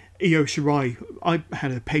Io Shirai, I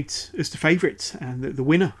had her pegged as the favourite and the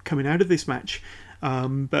winner coming out of this match.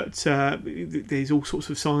 But there's all sorts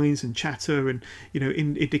of signs and chatter and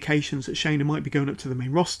indications that Shayna might be going up to the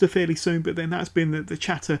main roster fairly soon. But then that's been the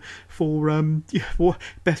chatter for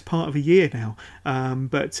best part of a year now.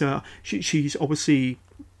 But she's obviously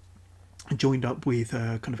joined up with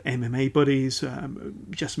kind of MMA buddies,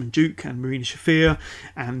 Jessamyn Duke and Marina Shafir,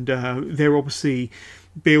 and they're obviously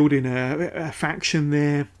building a faction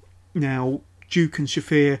there. Now, Duke and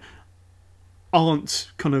Shafir aren't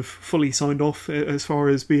kind of fully signed off as far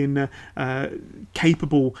as being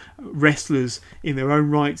capable wrestlers in their own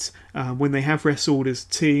rights. When they have wrestled as a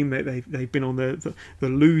team, they've been on the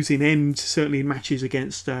losing end, certainly in matches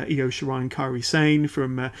against Io Shirai and Kairi Sane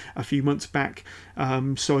from a few months back.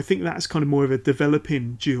 So I think that's kind of more of a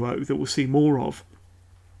developing duo that we'll see more of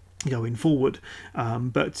going forward,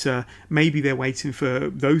 but maybe they're waiting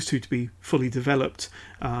for those two to be fully developed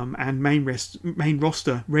and main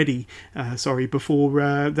roster ready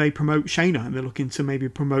before they promote Shayna, and they're looking to maybe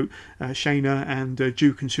promote Shayna and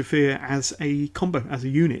Duke and Shafir as a combo, as a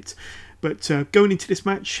unit. But going into this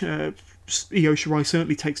match, Io Shirai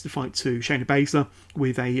certainly takes the fight to Shayna Baszler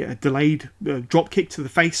with a delayed drop kick to the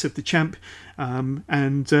face of the champ,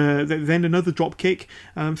 and then another drop kick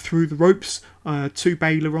through the ropes to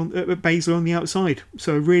Baszler on the outside.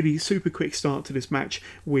 So a really super quick start to this match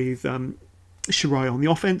with Shirai on the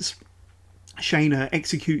offense. Shayna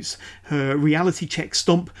executes her reality check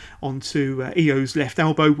stomp onto Io's left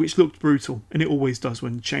elbow, which looked brutal, and it always does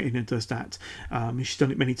when Shayna does that. She's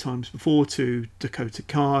done it many times before to Dakota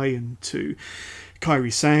Kai and to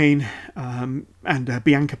Kairi Sane and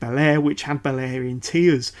Bianca Belair, which had Belair in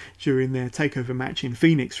tears during their takeover match in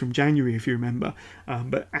Phoenix from January, if you remember.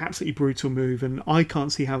 But absolutely brutal move, and I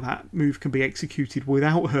can't see how that move can be executed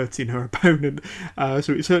without hurting her opponent.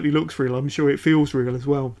 So it certainly looks real. I'm sure it feels real as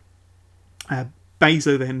well.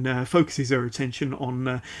 Baszler then focuses her attention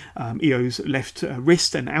on Io's left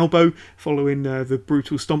wrist and elbow, following the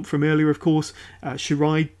brutal stomp from earlier, of course.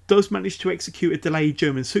 Shirai does manage to execute a delayed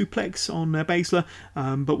German suplex on Baszler,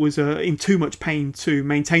 but was in too much pain to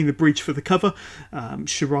maintain the bridge for the cover.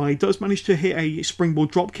 Shirai does manage to hit a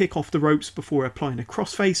springboard dropkick off the ropes before applying a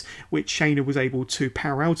crossface, which Shayna was able to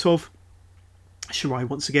power out of. Shirai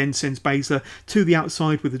once again sends Baszler to the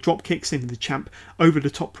outside with a dropkick, sending the champ over the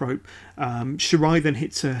top rope. Shirai then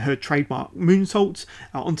hits her trademark moonsault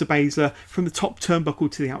onto Baszler from the top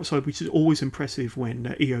turnbuckle to the outside, which is always impressive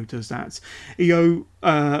when Io does that. Io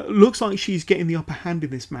looks like she's getting the upper hand in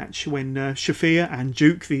this match when Shafir and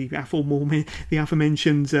Duke, the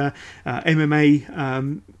aforementioned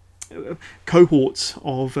MMA cohorts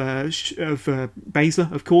of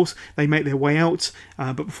Baszler, of course, they make their way out,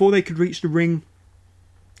 but before they could reach the ring,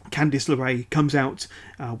 Candice LeRae comes out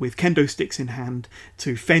with kendo sticks in hand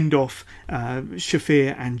to fend off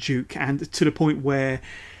Shafir and Duke, and to the point where,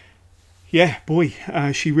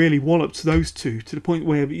 she really walloped those two, to the point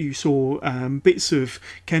where you saw bits of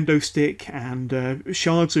kendo stick and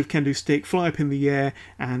shards of kendo stick fly up in the air,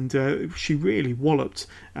 and she really walloped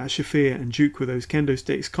Shafir and Duke with those kendo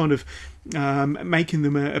sticks, kind of making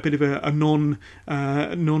them a bit of a non-factor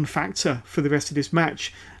for the rest of this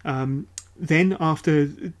match. Then, after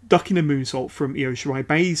ducking a moonsault from Io Shirai,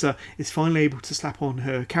 Baszler is finally able to slap on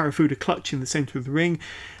her Karafuda clutch in the centre of the ring,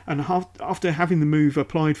 and after having the move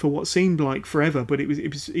applied for what seemed like forever, but it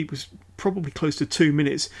was probably close to 2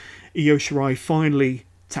 minutes, Io Shirai finally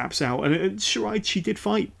taps out. And Shirai, she did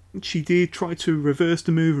fight. She did try to reverse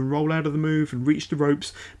the move and roll out of the move and reach the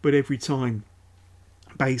ropes, but every time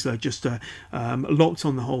Baszler just locked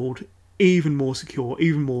on the hold, even more secure,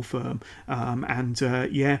 even more firm,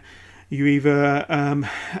 you either,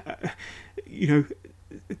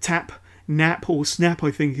 tap, nap, or snap,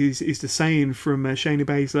 I think is the saying from Shayna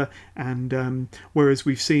Baszler. And whereas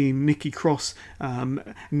we've seen Nikki Cross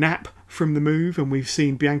nap from the move, and we've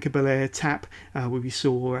seen Bianca Belair tap, where we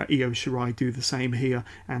saw Io Shirai do the same here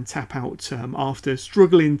and tap out after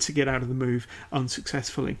struggling to get out of the move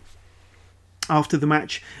unsuccessfully. After the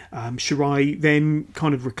match, Shirai then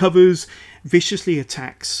kind of recovers, viciously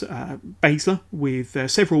attacks Baszler with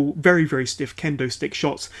several very, very stiff kendo stick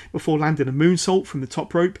shots before landing a moonsault from the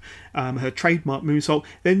top rope, her trademark moonsault.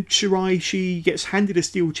 Then Shirai, she gets handed a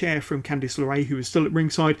steel chair from Candice LeRae, who is still at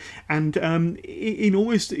ringside, and in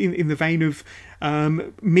almost in the vein of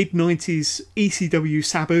mid-90s ECW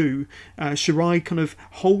Sabu, Shirai kind of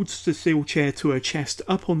holds the steel chair to her chest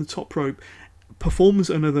up on the top rope, performs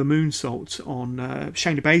another moonsault on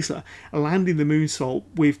Shayna Baszler, landing the moonsault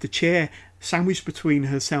with the chair sandwiched between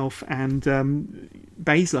herself and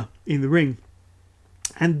Baszler in the ring.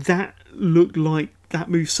 And that looked like that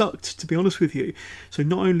move sucked, to be honest with you. So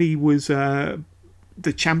not only was the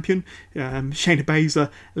champion, Shayna Baszler,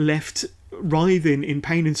 left writhing in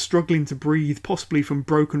pain and struggling to breathe, possibly from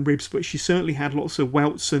broken ribs, but she certainly had lots of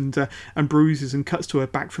welts and bruises and cuts to her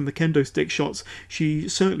back from the kendo stick shots. She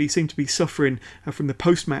certainly seemed to be suffering from the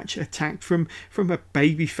post-match attack from a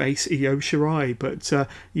babyface Io Shirai. But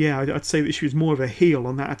I'd say that she was more of a heel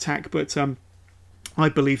on that attack, but I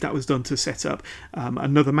believe that was done to set up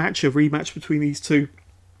another match, a rematch between these two,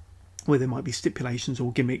 where there might be stipulations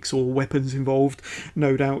or gimmicks or weapons involved,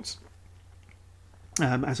 no doubt.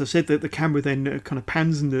 As I said, the camera then kind of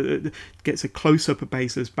pans and gets a close-up of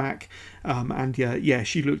Baszler's back, and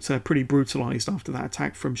she looked pretty brutalised after that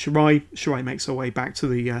attack from Shirai. Shirai makes her way back to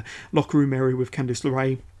the locker room area with Candice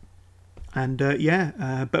LeRae, and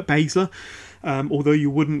but Baszler, although you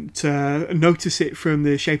wouldn't notice it from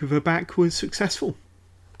the shape of her back, was successful.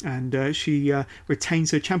 And she retains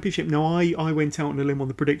her championship. Now, I went out on a limb on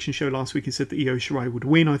the prediction show last week and said that Io Shirai would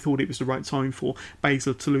win. I thought it was the right time for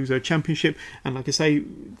Baszler to lose her championship. And like I say,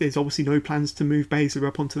 there's obviously no plans to move Baszler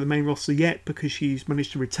up onto the main roster yet because she's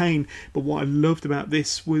managed to retain. But what I loved about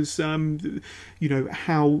this was,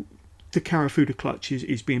 how the Karafuda clutch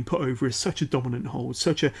is being put over as such a dominant hold,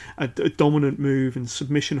 such a dominant move and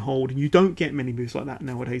submission hold, and you don't get many moves like that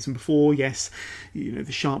nowadays. And before, yes,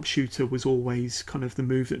 the sharpshooter was always kind of the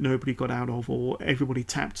move that nobody got out of or everybody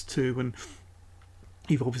tapped to, and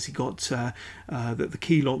you've obviously got the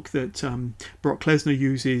key lock that Brock Lesnar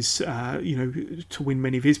uses, to win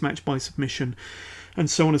many of his match by submission, and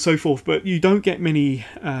so on and so forth. But you don't get many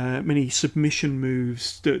submission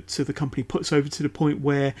moves that the company puts over to the point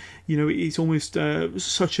where it's almost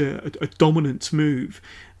such a dominant move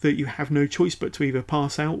that you have no choice but to either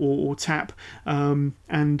pass out or tap. Shayna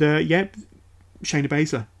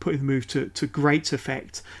Baszler putting the move to great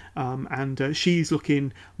effect, and she's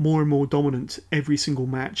looking more and more dominant every single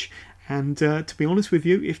match. And to be honest with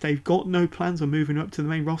you, if they've got no plans on moving up to the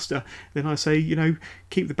main roster, then I say,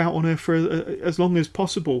 keep the belt on her for as long as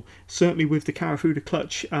possible. Certainly with the Karafuda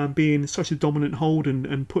clutch being such a dominant hold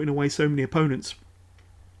and putting away so many opponents.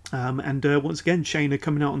 Once again, Shayna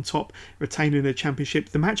coming out on top, retaining her championship.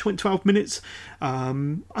 The match went 12 minutes. I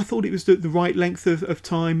thought it was the right length of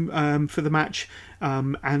time for the match.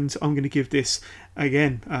 And I'm going to give this,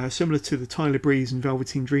 again, similar to the Tyler Breeze and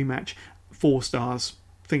Velveteen Dream match, 4 stars.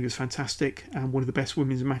 I think it was fantastic and one of the best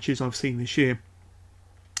women's matches I've seen this year.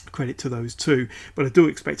 Credit to those two, but I do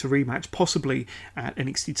expect a rematch possibly at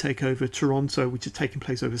NXT TakeOver Toronto, which is taking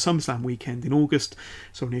place over SummerSlam weekend in August,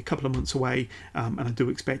 so only a couple of months away, and I do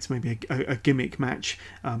expect maybe a gimmick match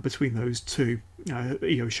between those two,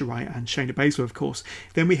 Io Shirai and Shayna Baszler, of course.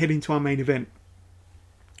 Then we head into our main event.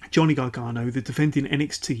 Johnny Gargano, the defending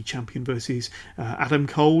NXT champion, versus Adam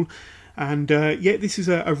Cole. And this is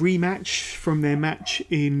a rematch from their match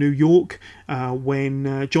in New York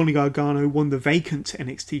when Johnny Gargano won the vacant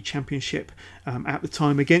NXT Championship at the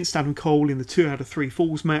time against Adam Cole in the 2 out of 3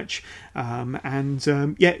 Falls match.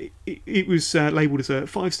 It was labelled as a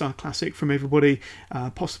 5-star classic from everybody,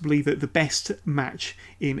 possibly the best match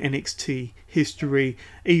in NXT history,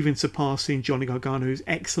 even surpassing Johnny Gargano's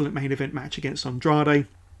excellent main event match against Andrade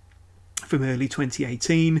from early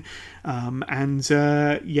 2018,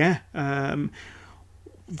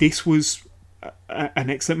 this was an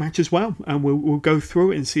excellent match as well, and we'll go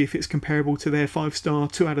through it and see if it's comparable to their 5-star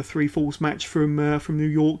 2 out of 3 Falls match from New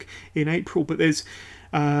York in April. But there's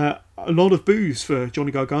a lot of boos for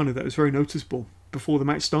Johnny Gargano that was very noticeable before the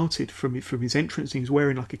match started from his entrance. He was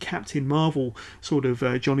wearing like a Captain Marvel sort of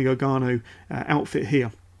Johnny Gargano outfit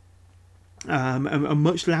here. And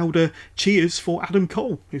much louder cheers for Adam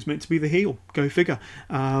Cole, who's meant to be the heel. Go figure.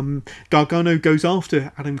 Gargano goes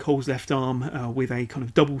after Adam Cole's left arm with a kind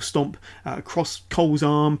of double stomp across Cole's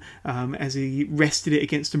arm as he rested it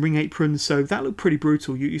against the ring apron. So that looked pretty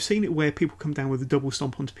brutal. You've seen it where people come down with a double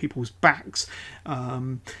stomp onto people's backs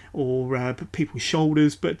or people's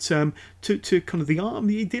shoulders, but to kind of the arm,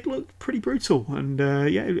 it did look pretty brutal. And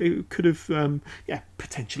it could have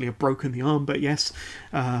potentially have broken the arm, but yes.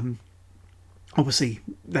 Obviously,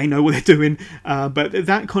 they know what they're doing, but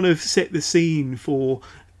that kind of set the scene for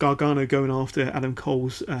Gargano going after Adam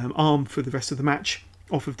Cole's arm for the rest of the match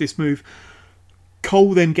off of this move.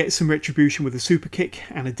 Cole then gets some retribution with a super kick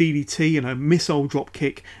and a DDT and a missile drop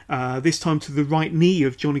kick, this time to the right knee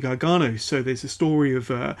of Johnny Gargano. So there's a story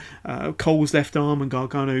of Cole's left arm and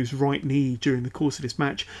Gargano's right knee during the course of this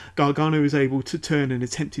match. Gargano is able to turn an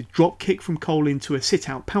attempted drop kick from Cole into a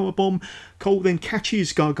sit-out powerbomb. Cole then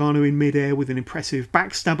catches Gargano in mid-air with an impressive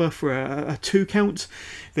backstabber for a 2 count.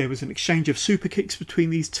 There was an exchange of super kicks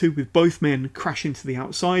between these two, with both men crashing to the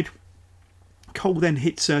outside. Cole then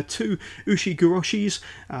hits two Ushiguroshis,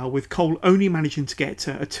 with Cole only managing to get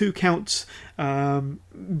a 2 count,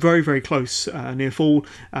 very, very close near fall.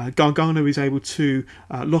 Gargano is able to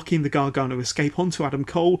lock in the Gargano escape onto Adam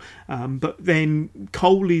Cole, but then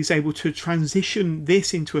Cole is able to transition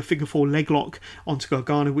this into a figure 4 leg lock onto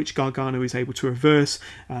Gargano, which Gargano is able to reverse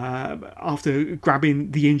after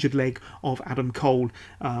grabbing the injured leg of Adam Cole.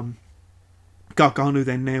 Gargano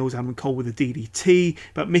then nails Adam Cole with a DDT,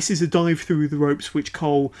 but misses a dive through the ropes, which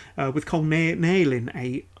Cole, with Cole nailing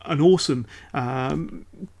an awesome, an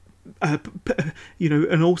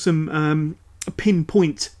awesome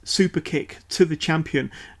pinpoint super kick to the champion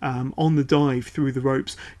on the dive through the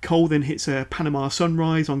ropes. Cole then hits a Panama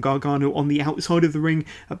Sunrise on Gargano on the outside of the ring,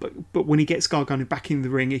 but when he gets Gargano back in the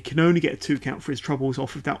ring, he can only get a 2 count for his troubles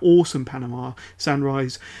off of that awesome Panama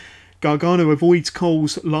Sunrise. Gargano avoids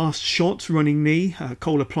Cole's last shot, running knee.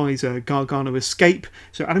 Cole applies a Gargano escape.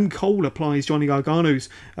 So Adam Cole applies Johnny Gargano's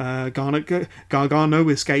Gargano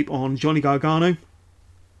escape on Johnny Gargano.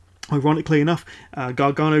 Ironically enough,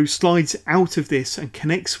 Gargano slides out of this and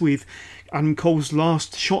connects with Adam Cole's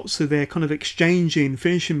last shot, so they're kind of exchanging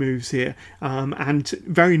finishing moves here, and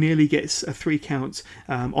very nearly gets a 3 count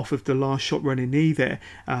off of the last shot running knee there.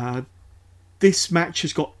 This match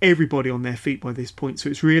has got everybody on their feet by this point, so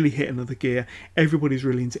it's really hit another gear. Everybody's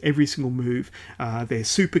really into every single move. There's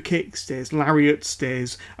super kicks, there's lariats,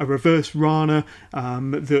 there's a reverse Rana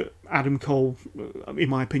that Adam Cole, in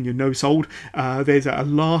my opinion, no-sold. There's a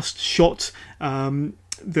last shot from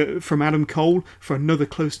Adam Cole for another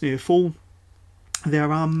close near fall.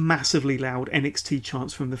 There are massively loud NXT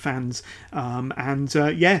chants from the fans,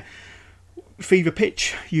 fever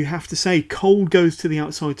pitch, you have to say. Cole goes to the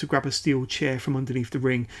outside to grab a steel chair from underneath the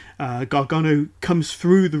ring. Gargano comes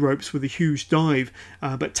through the ropes with a huge dive,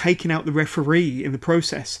 but taking out the referee in the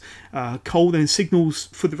process. Cole then signals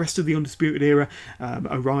for the rest of the Undisputed Era,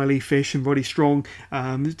 O'Reilly, Fish and Roddy Strong,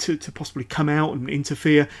 to possibly come out and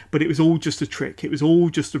interfere, but it was all just a trick. It was all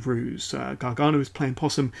just a ruse. Gargano was playing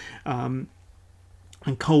possum,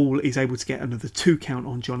 and Cole is able to get another 2 count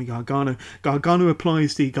on Johnny Gargano. Gargano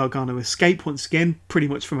applies the Gargano escape once again, pretty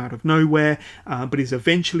much from out of nowhere, but is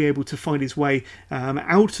eventually able to find his way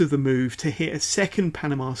out of the move to hit a second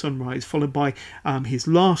Panama Sunrise, followed by his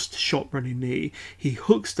last shot running knee. He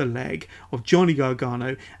hooks the leg of Johnny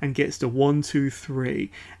Gargano and gets the 1-2-3,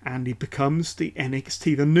 and he becomes the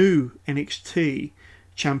new NXT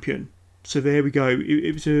champion. So there we go.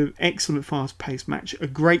 It was an excellent fast-paced match, a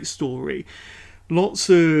great story. Lots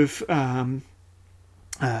of kind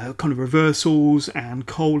of reversals, and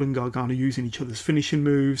Cole and Gargano using each other's finishing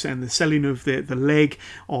moves, and the selling of the leg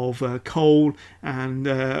of Cole and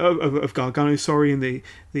of Gargano, and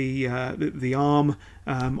the arm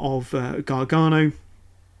of Gargano.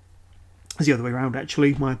 It's the other way around,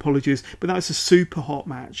 actually, my apologies, but that was a super hot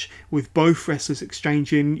match with both wrestlers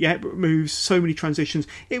exchanging moves, so many transitions.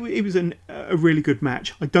 It was a really good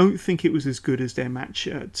match. I don't think it was as good as their match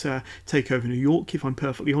at TakeOver New York, if I'm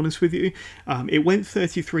perfectly honest with you. It went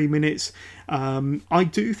 33 minutes. I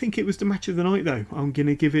do think it was the match of the night, though. I'm going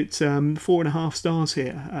to give it 4.5 stars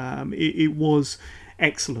here. It was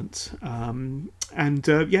excellent.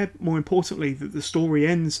 More importantly, that the story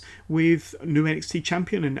ends with new NXT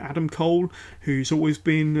champion and Adam Cole, who's always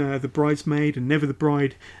been the bridesmaid and never the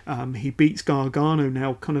bride. He beats Gargano.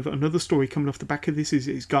 Now, kind of another story coming off the back of this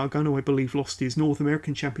is Gargano, I believe, lost his North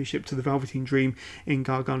American Championship to the Velveteen Dream in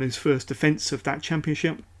Gargano's first defence of that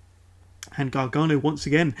championship. And Gargano once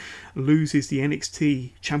again loses the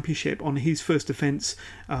NXT Championship on his first defence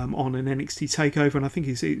on an NXT TakeOver, and I think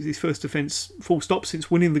his first defence full stop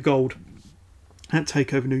since winning the gold at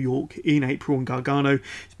TakeOver New York in April. And Gargano,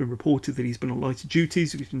 it's been reported that he's been on lighter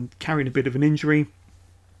duties, he's been carrying a bit of an injury,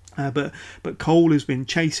 but Cole has been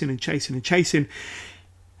chasing, and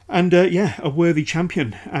a worthy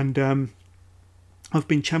champion. And I've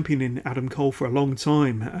been championing Adam Cole for a long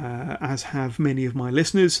time, as have many of my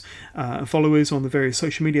listeners and followers on the various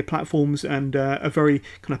social media platforms, and a very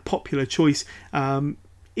kind of popular choice.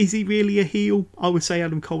 Is he really a heel? I would say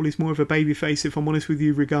Adam Cole is more of a babyface, if I'm honest with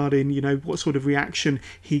you, regarding, what sort of reaction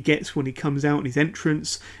he gets when he comes out in his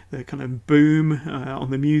entrance, the kind of boom on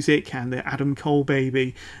the music and the Adam Cole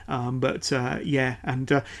baby. It'll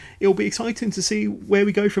be exciting to see where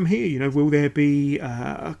we go from here. Will there be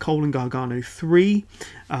a Cole and Gargano 3?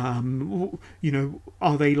 Are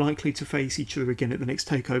they likely to face each other again at the next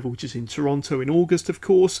TakeOver, which is in Toronto in August, of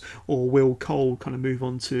course, or will Cole kind of move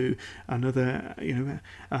on to another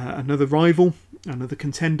rival, another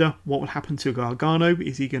contender? What will happen to Gargano?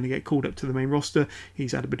 Is he going to get called up to the main roster?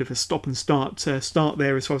 He's had a bit of a stop and start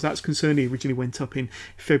there as far as that's concerned. He originally went up in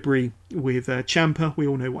February with Ciampa. We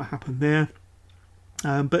all know what happened there.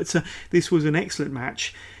 But this was an excellent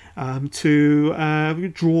match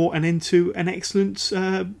to draw an end to an excellent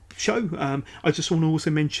show. I just want to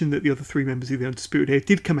also mention that the other three members of the Undisputed Era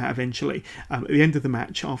did come out eventually at the end of the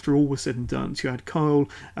match after all was said and done. So you had Kyle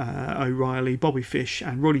O'Reilly, Bobby Fish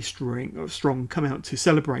and Roddy Strong come out to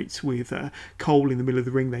celebrate with Cole in the middle of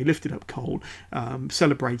the ring. They lifted up Cole,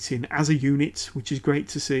 celebrating as a unit, which is great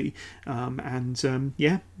to see.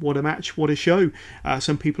 Yeah, what a match, what a show.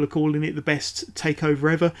 Some people are calling it the best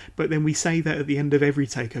takeover ever, but then we say that at the end of every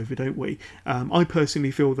takeover, don't we? I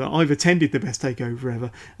personally feel that I've attended the best takeover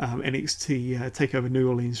ever, NXT TakeOver New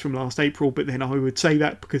Orleans from last April, but then I would say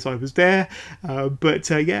that because I was there.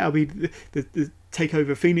 Yeah, I mean, the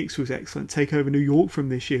TakeOver Phoenix was excellent. TakeOver New York from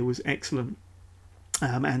this year was excellent.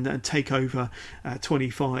 And TakeOver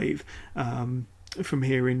 25 from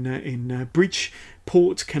here in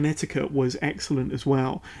Bridgeport, Connecticut was excellent as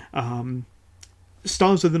well.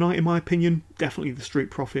 Stars of the night, in my opinion, definitely the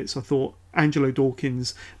Street Profits. I thought Angelo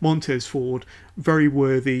Dawkins, Montez Ford, very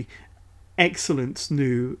worthy, excellent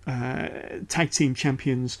new tag team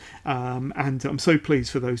champions, and I'm so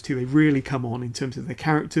pleased for those two. They've really come on in terms of their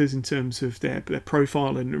characters, in terms of their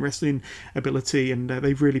profile and wrestling ability, and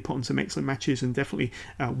they've really put on some excellent matches and definitely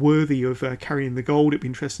worthy of carrying the gold. It'd be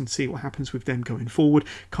interesting to see what happens with them going forward.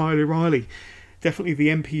 Kyle O'Reilly, definitely the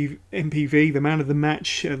MPV, the man of the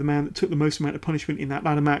match, the man that took the most amount of punishment in that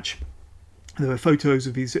ladder match. There were photos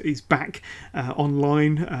of his back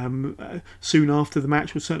online soon after the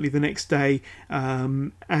match, was certainly the next day.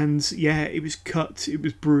 And yeah, it was cut, it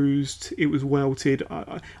was bruised, it was welted.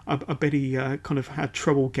 I bet he kind of had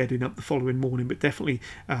trouble getting up the following morning, but definitely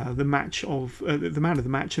the match of the man of the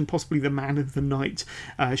match and possibly the man of the night.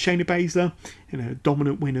 Shayna Baszler,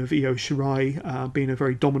 dominant win of Io Shirai, being a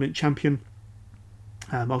very dominant champion.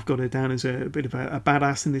 I've got her down as a bit of a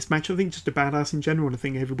badass in this match. I think just a badass in general, and I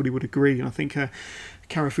think everybody would agree. And I think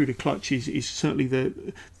Karafuda Clutch is certainly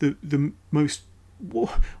the most,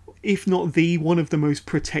 if not the one of the most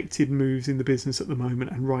protected moves in the business at the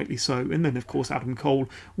moment, and rightly so. And then, of course, Adam Cole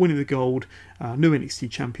winning the gold, new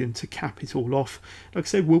NXT champion to cap it all off. Like I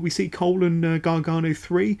said, will we see Cole and Gargano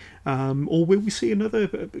 3? Or will we see another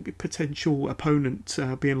potential opponent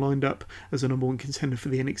being lined up as a number one contender for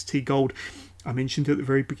the NXT gold? I mentioned at the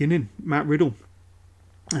very beginning, Matt Riddle.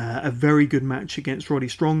 A very good match against Roddy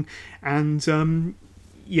Strong. And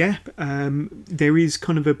there is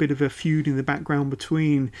kind of a bit of a feud in the background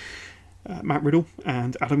between Matt Riddle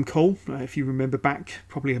and Adam Cole. If you remember back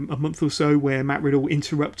probably a month or so, where Matt Riddle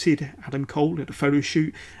interrupted Adam Cole at a photo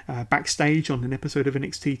shoot backstage on an episode of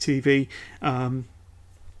NXT TV.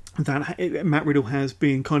 That Matt Riddle has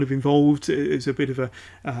been kind of involved as a bit of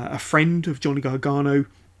a friend of Johnny Gargano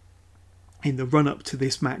in the run-up to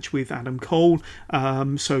this match with Adam Cole.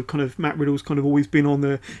 So kind of Matt Riddle's kind of always been on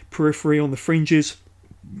the periphery, on the fringes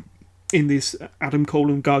in this Adam Cole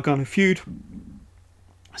and Gargano feud.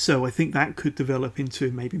 So I think that could develop into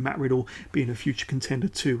maybe Matt Riddle being a future contender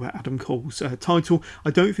to Adam Cole's title. I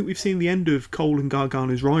don't think we've seen the end of Cole and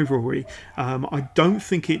Gargano's rivalry. I don't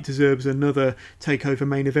think it deserves another TakeOver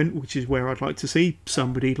main event, which is where I'd like to see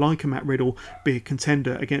somebody like a Matt Riddle be a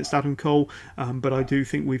contender against Adam Cole. But I do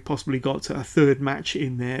think we've possibly got a third match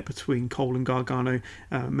in there between Cole and Gargano,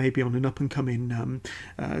 maybe on an up-and-coming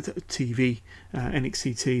TV,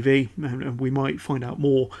 NXT TV, and we might find out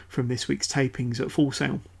more from this week's tapings at Full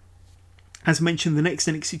Sail. As mentioned, the next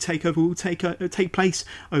NXT TakeOver will take place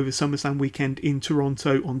over SummerSlam weekend in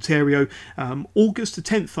Toronto, Ontario, August the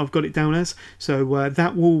 10th. I've got it down as. So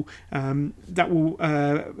that will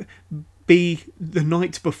be the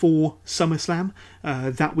night before SummerSlam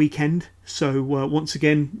that weekend. So once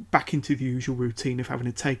again, back into the usual routine of having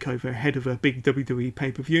a takeover ahead of a big WWE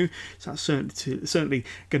pay-per-view. So that's certainly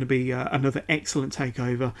going to be another excellent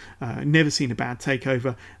takeover. Never seen a bad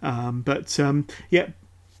takeover.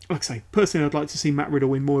 Like I say, personally, I'd like to see Matt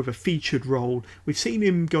Riddle in more of a featured role. We've seen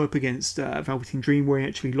him go up against Velveteen Dream, where he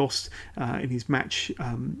actually lost in his match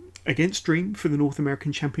against Dream for the North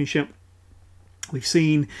American Championship. We've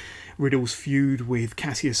seen Riddle's feud with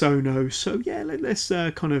Cassius Ohno. So yeah, let's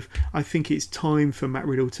I think it's time for Matt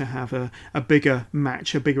Riddle to have a bigger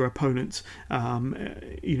match, a bigger opponent,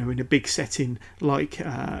 in a big setting like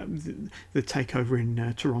the takeover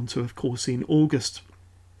in Toronto, of course, in August.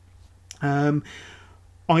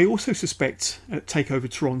 I also suspect TakeOver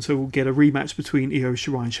Toronto will get a rematch between Io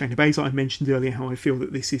Shirai and Shayna Baszler. I mentioned earlier how I feel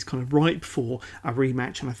that this is kind of ripe for a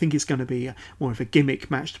rematch, and I think it's going to be more of a gimmick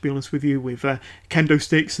match, to be honest with you, with kendo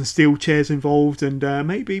sticks and steel chairs involved, and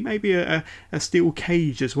maybe a steel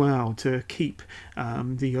cage as well to keep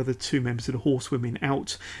the other two members of the Horsewomen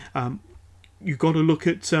out. You've got to look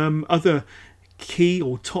at other key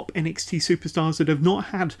or top NXT superstars that have not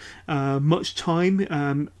had much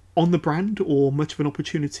time on the brand or much of an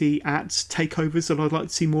opportunity at takeovers that I'd like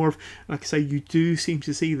to see more of. Like I say, you do seem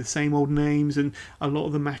to see the same old names, and a lot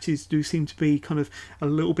of the matches do seem to be kind of a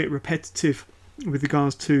little bit repetitive with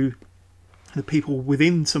regards to the people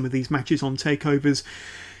within some of these matches on takeovers.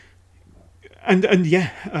 And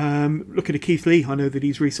yeah, looking at Keith Lee, I know that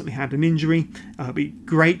he's recently had an injury. It'd be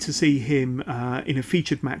great to see him in a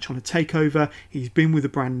featured match on a takeover. He's been with the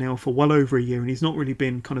brand now for well over a year, and he's not really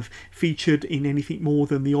been kind of featured in anything more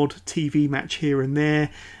than the odd TV match here and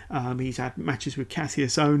there. He's had matches with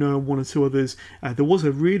Cassius Ohno and one or two others. There was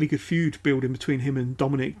a really good feud building between him and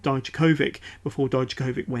Dominik Dijakovic before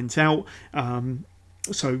Dijakovic went out.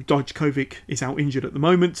 So Dijakovic is out injured at the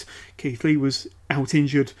moment. Keith Lee was out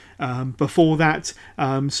injured before that.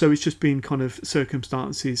 So it's just been kind of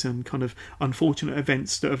circumstances and kind of unfortunate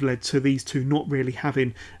events that have led to these two not really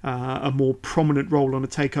having a more prominent role on a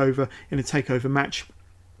takeover in a takeover match.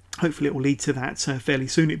 Hopefully it will lead to that fairly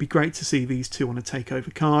soon. It'd be great to see these two on a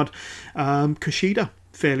takeover card. Kushida,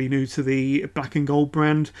 fairly new to the Black and Gold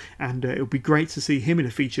brand, and it would be great to see him in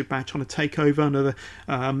a featured match on a takeover, another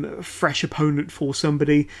fresh opponent for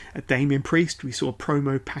somebody. Damian Priest, we saw a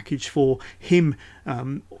promo package for him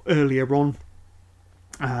earlier on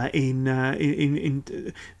in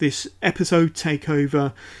this episode,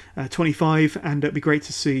 Takeover 25, and it'd be great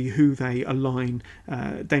to see who they align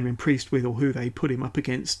Damian Priest with, or who they put him up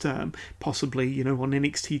against, possibly, on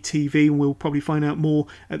NXT TV, and we'll probably find out more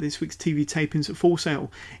at this week's TV tapings at Full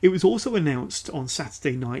Sail. It was also announced on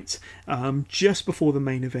Saturday night, just before the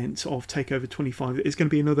main event of Takeover 25, that there's going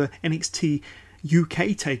to be another NXT UK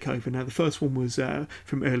takeover. Now, the first one was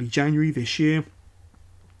from early January this year,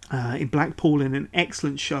 in Blackpool, in an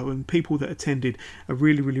excellent show, and people that attended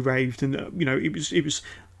really, really raved, and it was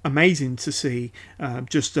amazing to see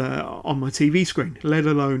just on my TV screen, let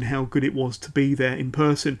alone how good it was to be there in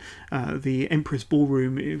person. The Empress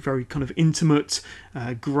Ballroom, very kind of intimate,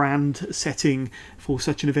 grand setting for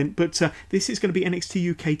such an event. But this is going to be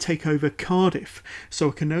NXT UK TakeOver Cardiff, so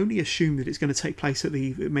I can only assume that it's going to take place at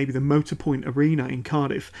maybe the Motorpoint Arena in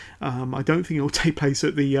Cardiff. I don't think it will take place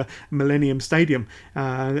at the Millennium Stadium.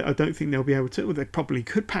 I don't think they'll be able to. Well, they probably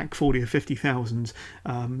could pack 40 or 50,000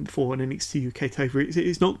 for an NXT UK TakeOver.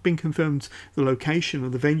 It's not been confirmed the location or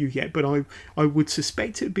the venue yet, but I would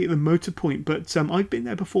suspect it would be at the Motorpoint. But I've been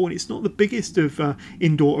there before, and it's not the biggest of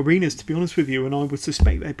indoor arenas, to be honest with you, and I would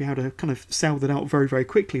suspect they'd be able to kind of sell that out very, very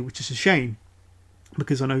quickly, which is a shame,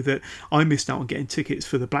 because I know that I missed out on getting tickets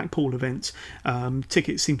for the Blackpool event.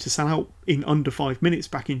 Tickets seemed to sell out in under 5 minutes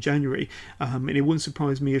back in January, and it wouldn't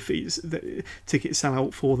surprise me if the tickets sell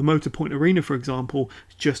out for the Motorpoint Arena, for example,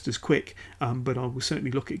 just as quick. But I will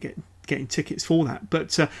certainly look at getting tickets for that.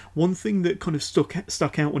 But one thing that kind of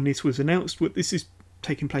stuck out when this was announced, this is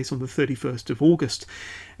taking place on the 31st of August,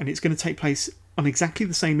 and it's going to take place on exactly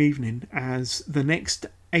the same evening as the next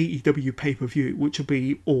AEW pay-per-view, which will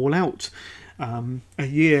be All Out, a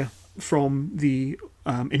year from the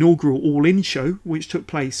inaugural All In show, which took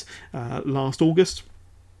place last August.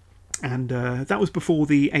 And that was before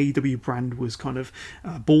the AEW brand was kind of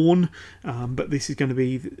born, but this is going to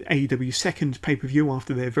be AEW's second pay-per-view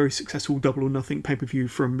after their very successful Double or Nothing pay-per-view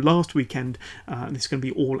from last weekend. And this is going to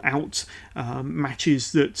be all out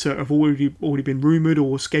matches that have already been rumoured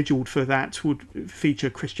or scheduled for that. Would feature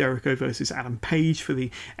Chris Jericho versus Adam Page for the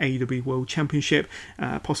AEW World Championship,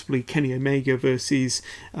 possibly Kenny Omega versus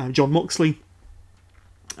Jon Moxley.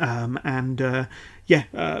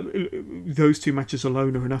 Those two matches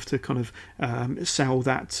alone are enough to kind of sell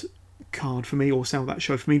that card for me, or sell that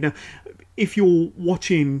show for me. Now, if you're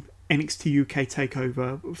watching NXT UK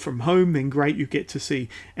TakeOver from home, then great, you get to see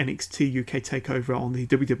NXT UK TakeOver on the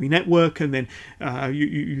WWE Network, and then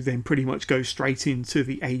you then pretty much go straight into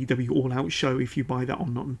the AEW All Out show if you buy that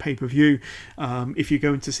on pay-per-view. If you're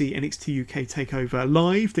going to see NXT UK TakeOver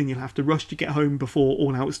live, then you'll have to rush to get home before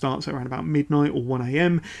All Out starts around about midnight or 1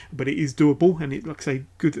 a.m, but it is doable, and like I say,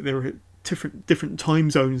 good that there are different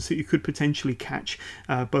time zones that you could potentially catch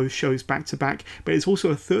both shows back to back. But it's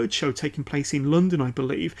also a third show taking place in London, I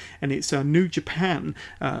believe, and it's New Japan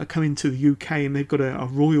coming to the UK, and they've got a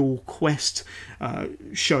Royal Quest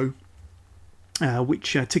show,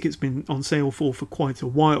 which tickets been on sale for quite a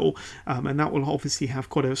while, and that will obviously have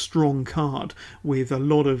quite a strong card with a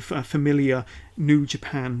lot of familiar New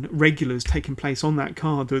Japan regulars taking place on that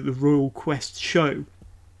card, the Royal Quest show.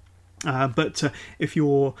 But if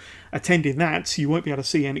you're attending that, you won't be able to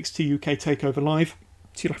see NXT UK TakeOver live,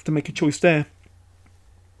 so you'll have to make a choice there.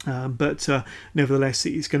 But nevertheless,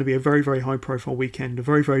 it's going to be a very, very high-profile weekend, a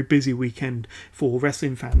very, very busy weekend for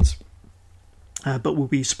wrestling fans. but we'll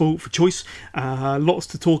be spoilt for choice. Lots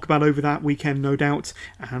to talk about over that weekend, no doubt,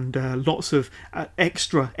 and lots of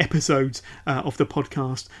extra episodes of the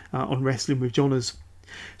podcast on Wrestling with Johners.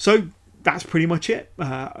 So that's pretty much it.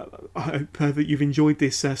 I hope that you've enjoyed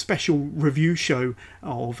this special review show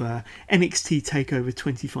of NXT TakeOver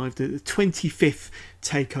 25, the 25th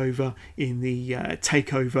takeover in the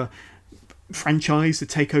TakeOver franchise, the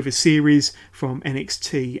TakeOver series from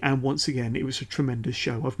NXT, and once again it was a tremendous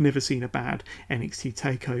show. I've never seen a bad NXT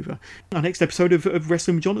TakeOver. Our next episode of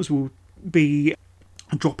Wrestling with Johners will be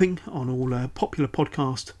dropping on all popular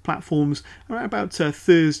podcast platforms around about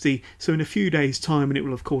Thursday, so in a few days time, and it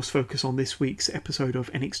will of course focus on this week's episode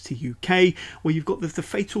of NXT UK, where you've got the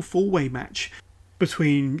fatal four-way match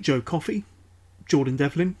between Joe Coffey, Jordan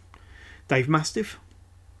Devlin, Dave Mastiff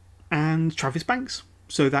and Travis Banks.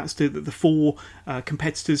 So that's the four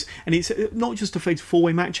competitors, and it's not just a fatal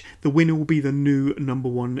four-way match. The winner will be the new number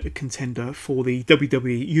one contender for the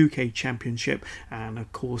WWE UK Championship, and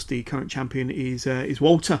of course the current champion is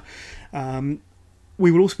Walter.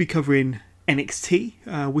 We will also be covering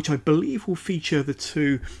NXT, which I believe will feature the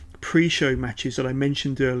two pre-show matches that I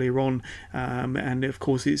mentioned earlier on, and of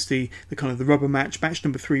course it's the kind of the rubber match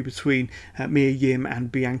number 3 between Mia Yim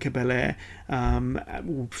and Bianca Belair,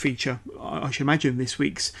 will feature, I should imagine, this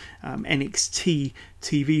week's NXT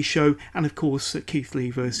TV show, and of course Keith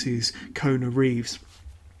Lee versus Kona Reeves.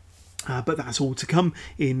 But that's all to come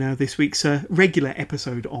in this week's regular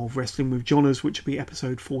episode of Wrestling with Johners, which will be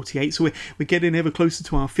episode 48. So we're getting ever closer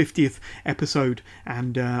to our 50th episode,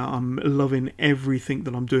 and I'm loving everything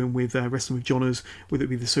that I'm doing with Wrestling with Johners, whether it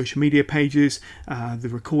be the social media pages, the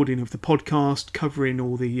recording of the podcast, covering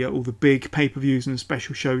all the big pay-per-views and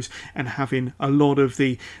special shows, and having a lot of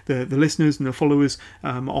the listeners and the followers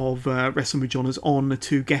of Wrestling with Johners on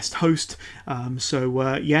to guest host.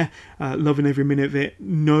 Loving every minute of it.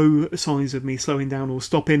 No signs of me slowing down or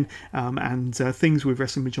stopping, and things with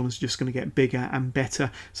Wrestling with Johners are just going to get bigger and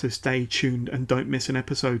better, so stay tuned and don't miss an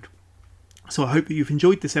episode. So I hope that you've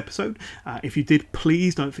enjoyed this episode. If you did,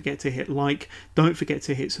 please don't forget to hit like, don't forget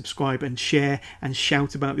to hit subscribe and share and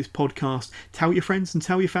shout about this podcast. Tell your friends and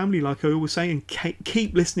tell your family, like I always say, and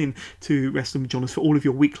keep listening to Wrestling with Johners for all of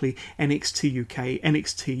your weekly NXT UK,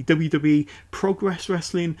 NXT, WWE, Progress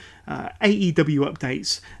Wrestling, AEW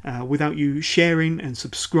updates. Without you sharing and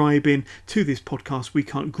subscribing to this podcast, we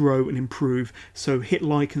can't grow and improve. So hit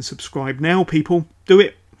like and subscribe now, people. Do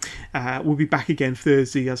it. We'll be back again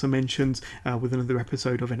Thursday, as I mentioned, with another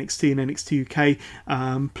episode of NXT and NXT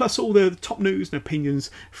UK, plus all the top news and opinions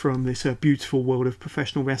from this beautiful world of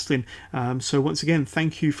professional wrestling. So once again,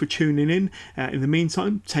 thank you for tuning in. In the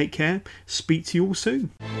meantime, take care. Speak to you all soon.